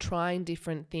always trying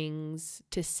different things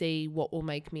to see what will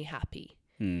make me happy.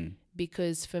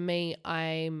 Because for me,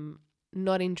 I'm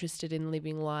not interested in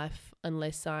living life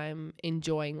unless I'm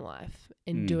enjoying life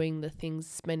and doing the things,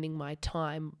 spending my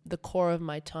time, the core of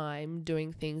my time,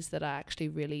 doing things that I actually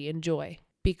really enjoy.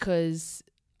 Because,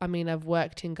 I mean, I've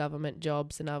worked in government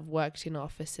jobs and I've worked in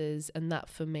offices, and that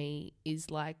for me is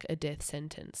like a death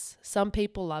sentence. Some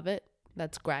people love it.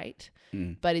 That's great.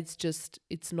 But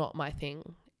it's not my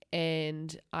thing.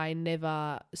 And I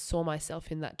never saw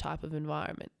myself in that type of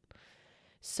environment.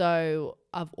 So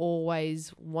I've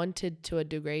always wanted to a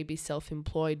degree be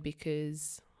self-employed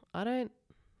because I don't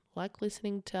like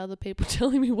listening to other people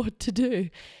telling me what to do.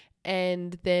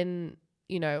 And then,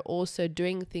 also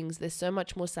doing things, there's so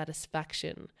much more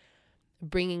satisfaction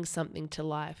bringing something to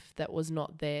life that was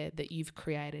not there, that you've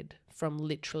created from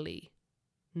literally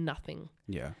nothing.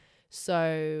 Yeah.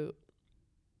 So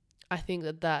I think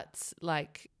that's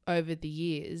like, over the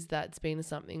years, that's been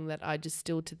something that I just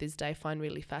still to this day find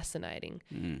really fascinating,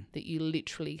 that you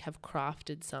literally have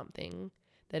crafted something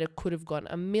that it could have gone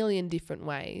a million different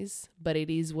ways, but it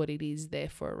is what it is, there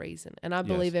for a reason. And I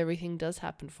believe everything does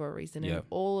happen for a reason. Yeah. And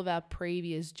all of our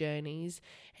previous journeys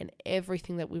and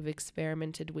everything that we've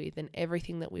experimented with and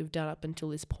everything that we've done up until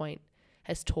this point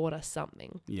has taught us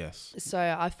something. Yes.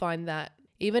 So I find that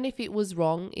even if it was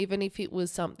wrong, even if it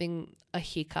was something, a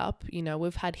hiccup,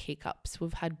 we've had hiccups,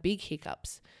 we've had big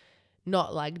hiccups,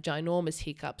 not like ginormous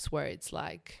hiccups where it's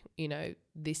like,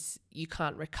 this you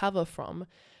can't recover from,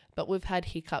 but we've had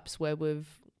hiccups where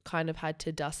we've kind of had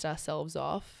to dust ourselves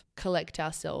off, collect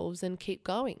ourselves and keep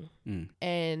going.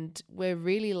 And we're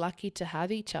really lucky to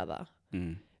have each other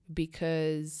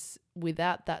because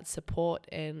without that support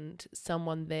and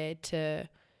someone there to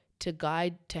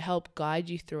help guide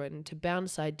you through it and to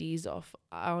bounce ideas off,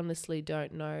 I honestly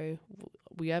don't know.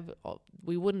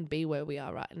 We wouldn't be where we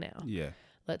are right now. Yeah.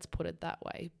 Let's put it that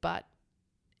way.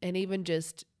 And even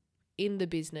just in the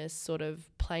business, sort of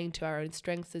playing to our own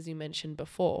strengths, as you mentioned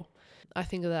before, I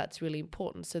think that's really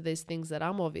important. So there's things that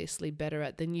I'm obviously better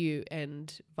at than you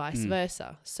and vice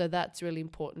versa. So that's really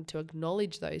important to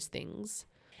acknowledge those things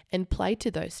and play to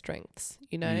those strengths,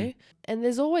 And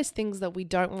there's always things that we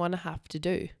don't want to have to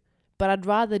do. But I'd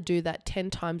rather do that 10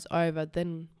 times over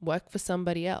than work for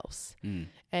somebody else.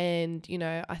 And,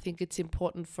 I think it's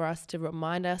important for us to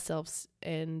remind ourselves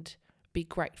and be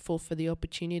grateful for the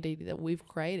opportunity that we've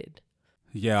created.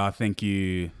 Yeah, I think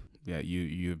you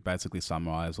basically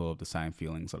summarize all of the same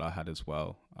feelings that I had as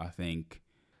well. I think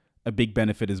a big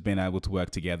benefit is being able to work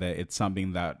together. It's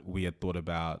something that we had thought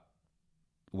about,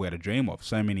 we had a dream of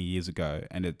so many years ago.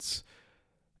 And it's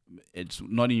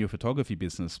not in your photography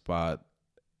business, but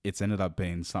it's ended up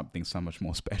being something so much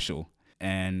more special.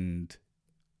 And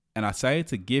I say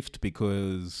it's a gift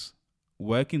because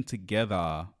working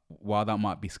together, while that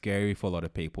might be scary for a lot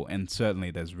of people, and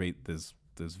certainly there's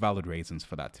valid reasons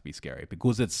for that to be scary,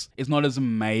 because it's not as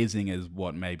amazing as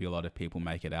what maybe a lot of people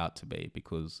make it out to be,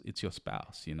 because it's your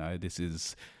spouse, this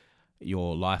is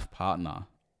your life partner,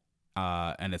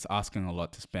 and it's asking a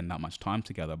lot to spend that much time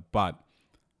together. But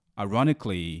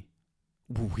ironically,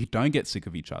 we don't get sick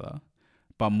of each other.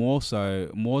 But more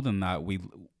than that,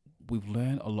 we've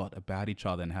learned a lot about each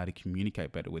other and how to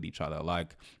communicate better with each other.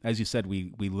 Like, as you said,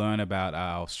 we learn about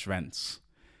our strengths,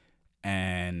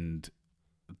 and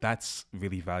that's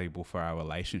really valuable for our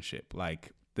relationship.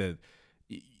 Like,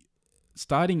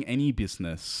 starting any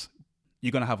business,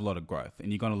 you're going to have a lot of growth,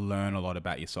 and you're going to learn a lot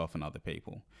about yourself and other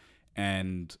people.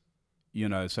 And,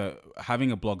 so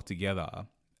having a blog together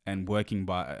and working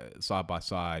side by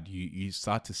side, you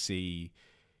start to see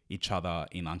each other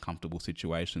in uncomfortable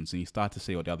situations, and you start to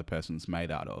see what the other person's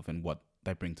made out of and what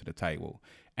they bring to the table.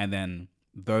 And then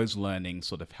those learnings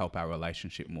sort of help our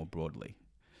relationship more broadly.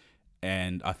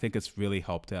 And I think it's really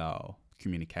helped our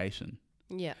communication.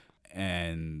 Yeah.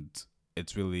 And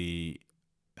it's really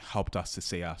helped us to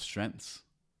see our strengths,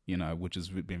 which has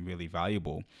been really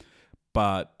valuable.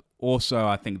 But also,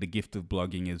 I think the gift of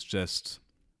blogging is just,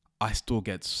 I still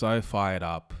get so fired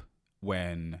up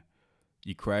when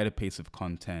you create a piece of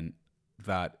content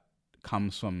that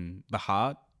comes from the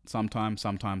heart. Sometimes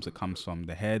it comes from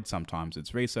the head. Sometimes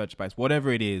it's research-based,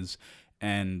 whatever it is,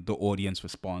 and the audience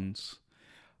responds.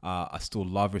 I still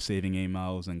love receiving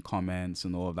emails and comments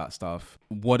and all of that stuff.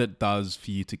 What it does for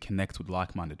you to connect with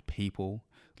like-minded people.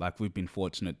 Like, we've been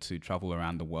fortunate to travel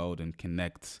around the world and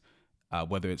connect,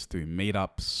 whether it's through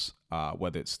meetups,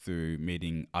 whether it's through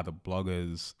meeting other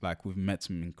bloggers. Like, we've met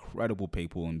some incredible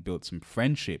people and built some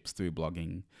friendships through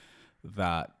blogging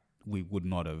that we would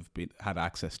not have had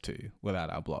access to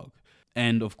without our blog.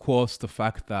 And of course, the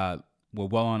fact that we're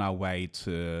well on our way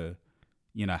to,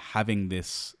 having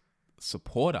this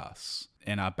support us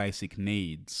in our basic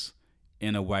needs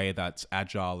in a way that's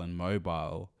agile and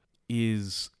mobile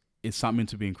is something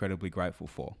to be incredibly grateful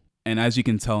for. And as you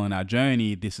can tell in our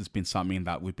journey, this has been something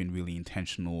that we've been really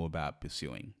intentional about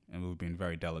pursuing, and we've been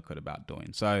very delicate about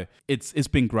doing. So it's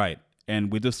been great.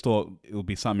 And we just thought it would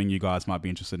be something you guys might be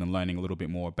interested in learning a little bit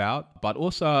more about. But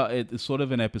also, it's sort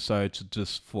of an episode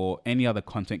just for any other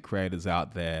content creators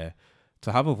out there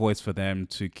to have a voice for them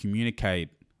to communicate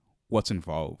what's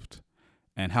involved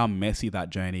and how messy that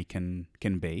journey can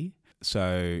be.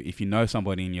 So if you know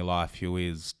somebody in your life who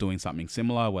is doing something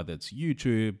similar, whether it's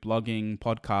YouTube, blogging,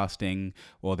 podcasting,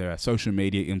 or they're a social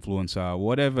media influencer,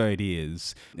 whatever it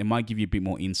is, it might give you a bit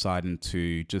more insight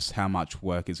into just how much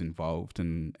work is involved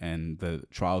and the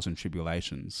trials and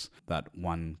tribulations that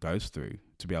one goes through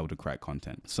to be able to create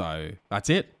content. So that's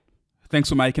it. Thanks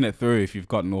for making it through if you've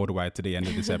gotten all the way to the end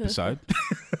of this episode.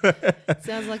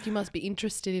 Sounds like you must be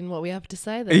interested in what we have to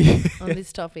say then on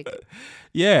this topic.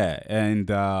 Yeah, and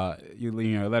you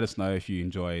let us know if you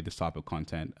enjoy this type of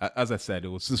content. As I said, it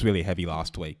was just really heavy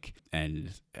last week,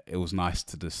 and it was nice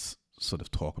to just sort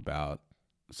of talk about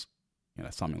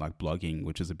something like blogging,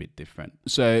 which is a bit different.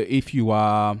 So if you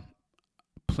are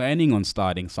planning on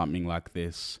starting something like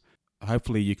this,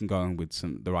 hopefully you can go in with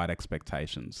the right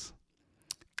expectations.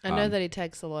 I know that it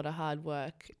takes a lot of hard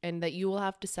work and that you will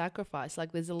have to sacrifice.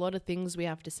 Like, there's a lot of things we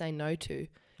have to say no to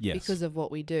because of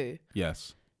what we do.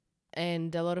 Yes.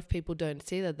 And a lot of people don't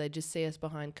see that. They just see us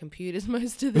behind computers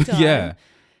most of the time. Yeah.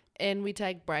 And we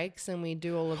take breaks and we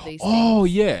do all of these things. Oh,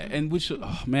 yeah. And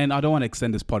man, I don't want to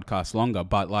extend this podcast longer,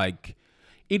 but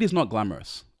it is not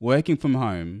glamorous. Working from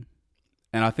home,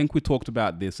 and I think we talked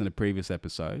about this in a previous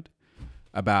episode,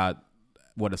 about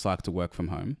what it's like to work from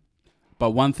home.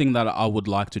 But one thing that I would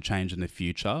like to change in the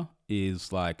future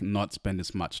is not spend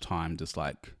as much time just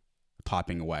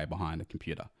typing away behind a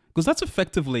computer, because that's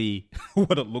effectively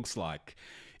what it looks like.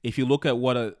 If you look at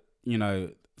what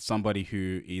somebody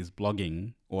who is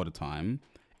blogging all the time,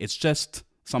 it's just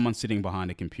someone sitting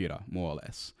behind a computer, more or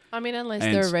less. I mean, unless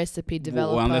they're a recipe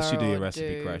developer, well, unless you do your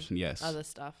recipe creation, yes, other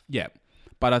stuff. Yeah,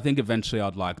 but I think eventually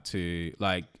I'd like to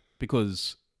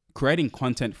because creating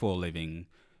content for a living,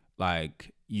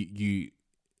 you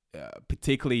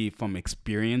particularly from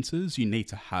experiences, you need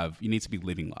to be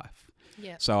living life.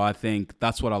 Yeah. So I think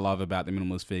that's what I love about the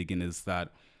Minimalist Vegan, is that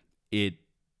it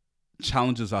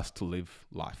challenges us to live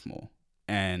life more,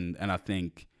 and I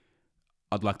think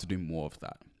I'd like to do more of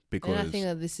that, because and I think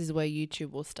that this is where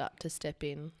YouTube will start to step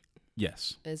in.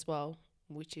 Yes. As well,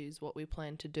 which is what we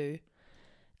plan to do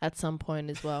at some point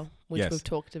as well, which Yes. we've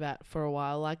talked about for a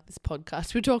while. Like this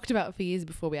podcast, we talked about for years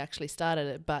before we actually started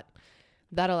it, but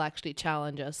that'll actually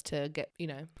challenge us to get,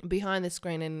 behind the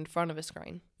screen and in front of a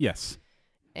screen. Yes.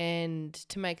 And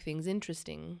to make things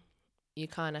interesting, you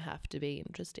kind of have to be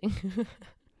interesting.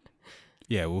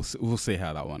 Yeah, we'll see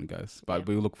how that one goes, but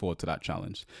we look forward to that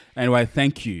challenge. Anyway,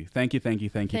 thank you Thanks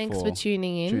for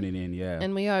tuning in. Yeah.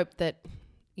 And we hope that,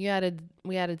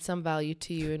 we added some value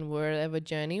to you in whatever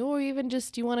journey, or even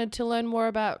just you wanted to learn more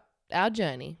about our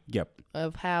journey. Yep.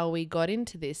 Of how we got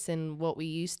into this and what we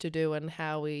used to do and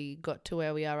how we got to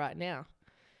where we are right now.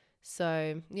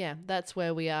 So, yeah, that's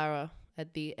where we are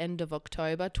at the end of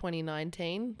October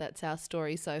 2019. That's our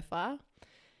story so far.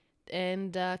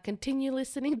 And continue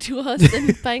listening to us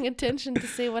and paying attention to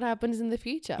see what happens in the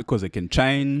future. Because it can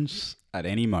change at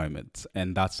any moment.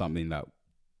 And that's something that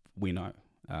we know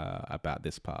about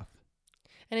this path.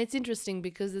 And it's interesting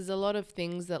because there's a lot of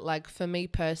things that, like, for me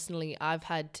personally, I've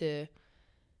had to...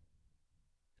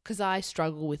 Because I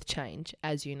struggle with change,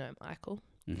 as you know, Michael.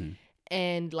 Mm-hmm.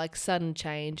 And, like, sudden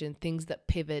change and things that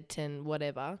pivot and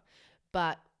whatever.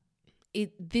 But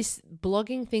this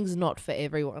blogging thing's not for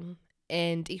everyone.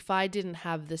 And if I didn't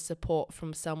have the support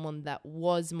from someone that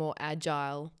was more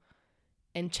agile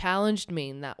and challenged me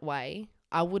in that way,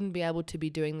 I wouldn't be able to be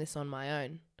doing this on my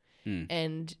own.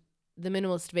 And the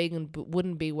Minimalist Vegan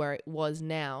wouldn't be where it was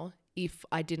now if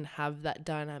I didn't have that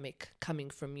dynamic coming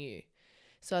from you.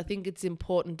 So I think it's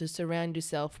important to surround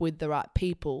yourself with the right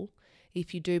people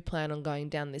if you do plan on going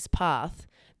down this path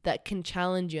that can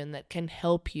challenge you and that can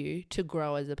help you to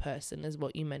grow as a person, as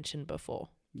what you mentioned before.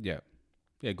 Yeah.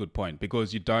 Yeah, good point.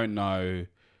 Because you don't know,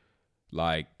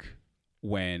 like,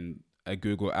 when a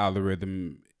Google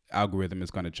algorithm is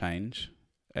going to change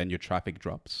and your traffic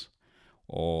drops,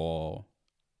 or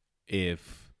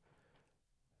if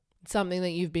something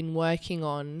that you've been working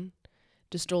on,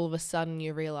 just all of a sudden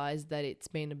you realize that it's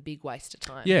been a big waste of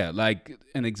time. Yeah, like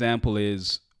an example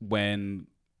is when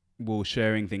we were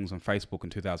sharing things on Facebook in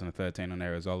 2013 on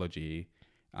Aerosology,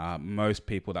 most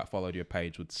people that followed your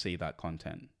page would see that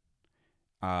content.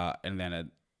 And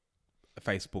then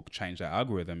Facebook changed their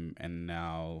algorithm, and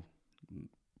now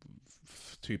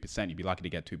 2%, you'd be lucky to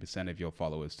get 2% of your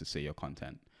followers to see your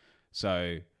content.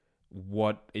 So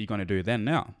what are you going to do then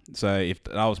now? So if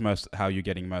that was how you're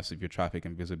getting most of your traffic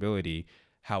and visibility,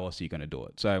 how else are you going to do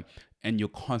it? So, and you're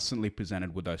constantly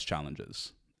presented with those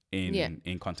challenges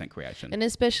in content creation. And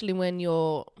especially when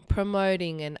you're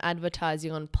promoting and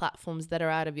advertising on platforms that are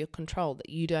out of your control, that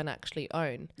you don't actually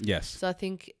own. Yes. So I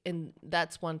think, and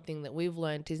that's one thing that we've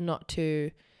learned, is not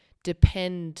to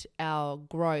depend our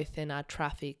growth and our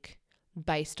traffic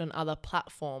based on other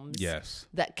platforms. Yes.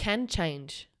 That can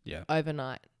change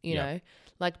overnight, you know,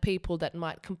 like people that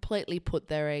might completely put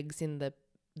their eggs in the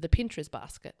Pinterest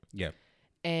basket. Yeah.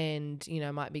 And, you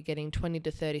know, might be getting 20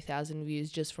 to 30,000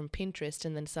 views just from Pinterest,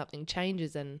 and then something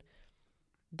changes and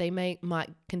they might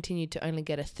continue to only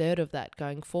get a third of that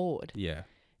going forward. Yeah.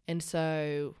 And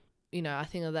so, you know, I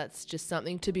think that's just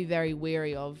something to be very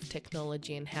wary of,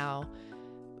 technology and how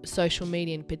social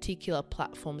media in particular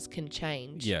platforms can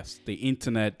change. Yes, the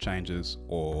internet changes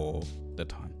all the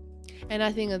time. And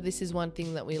I think that this is one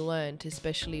thing that we learned,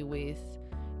 especially with,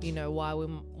 you know, why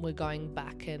we're going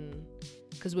back, and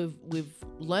because we've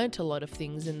learnt a lot of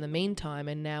things in the meantime,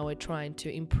 and now we're trying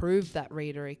to improve that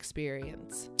reader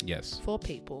experience. Yes. For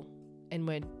people, and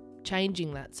we're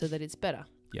changing that so that it's better.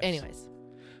 Yes. Anyways.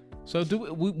 So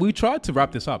we tried to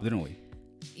wrap this up, didn't we?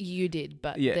 You did,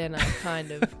 but then I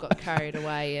kind of got carried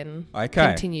away and Okay.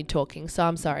 continued talking. So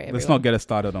I'm sorry, everyone. Let's not get us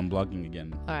started on blogging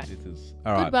again. All right.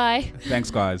 All right. Goodbye. Thanks,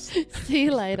 guys. See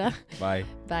you later. Bye.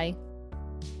 Bye.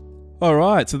 All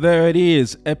right. So there it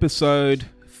is. Episode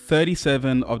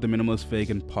 37 of the Minimalist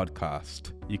Vegan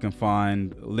podcast. You can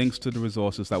find links to the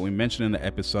resources that we mentioned in the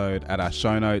episode at our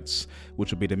show notes,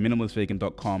 which will be the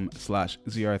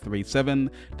minimalistvegan.com/037.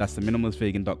 That's the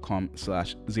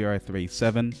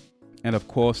minimalistvegan.com/037. And of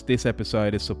course, this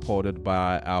episode is supported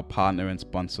by our partner and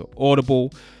sponsor,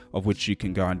 Audible, of which you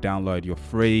can go and download your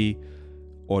free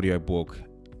audiobook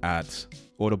at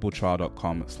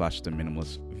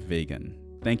audibletrial.com/theminimalistvegan.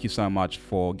 Thank you so much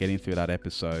for getting through that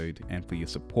episode and for your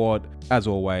support. As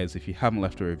always, if you haven't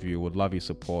left a review, would love your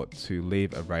support to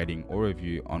leave a rating or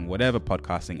review on whatever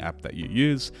podcasting app that you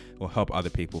use, or help other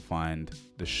people find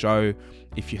the show.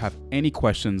 If you have any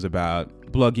questions about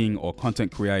blogging or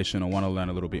content creation, or want to learn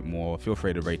a little bit more, feel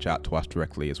free to reach out to us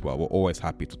directly as well. We're always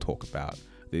happy to talk about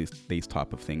these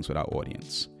type of things with our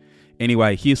audience.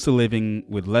 Anyway, here's to living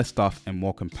with less stuff and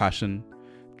more compassion.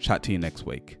 Chat to you next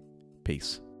week.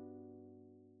 Peace.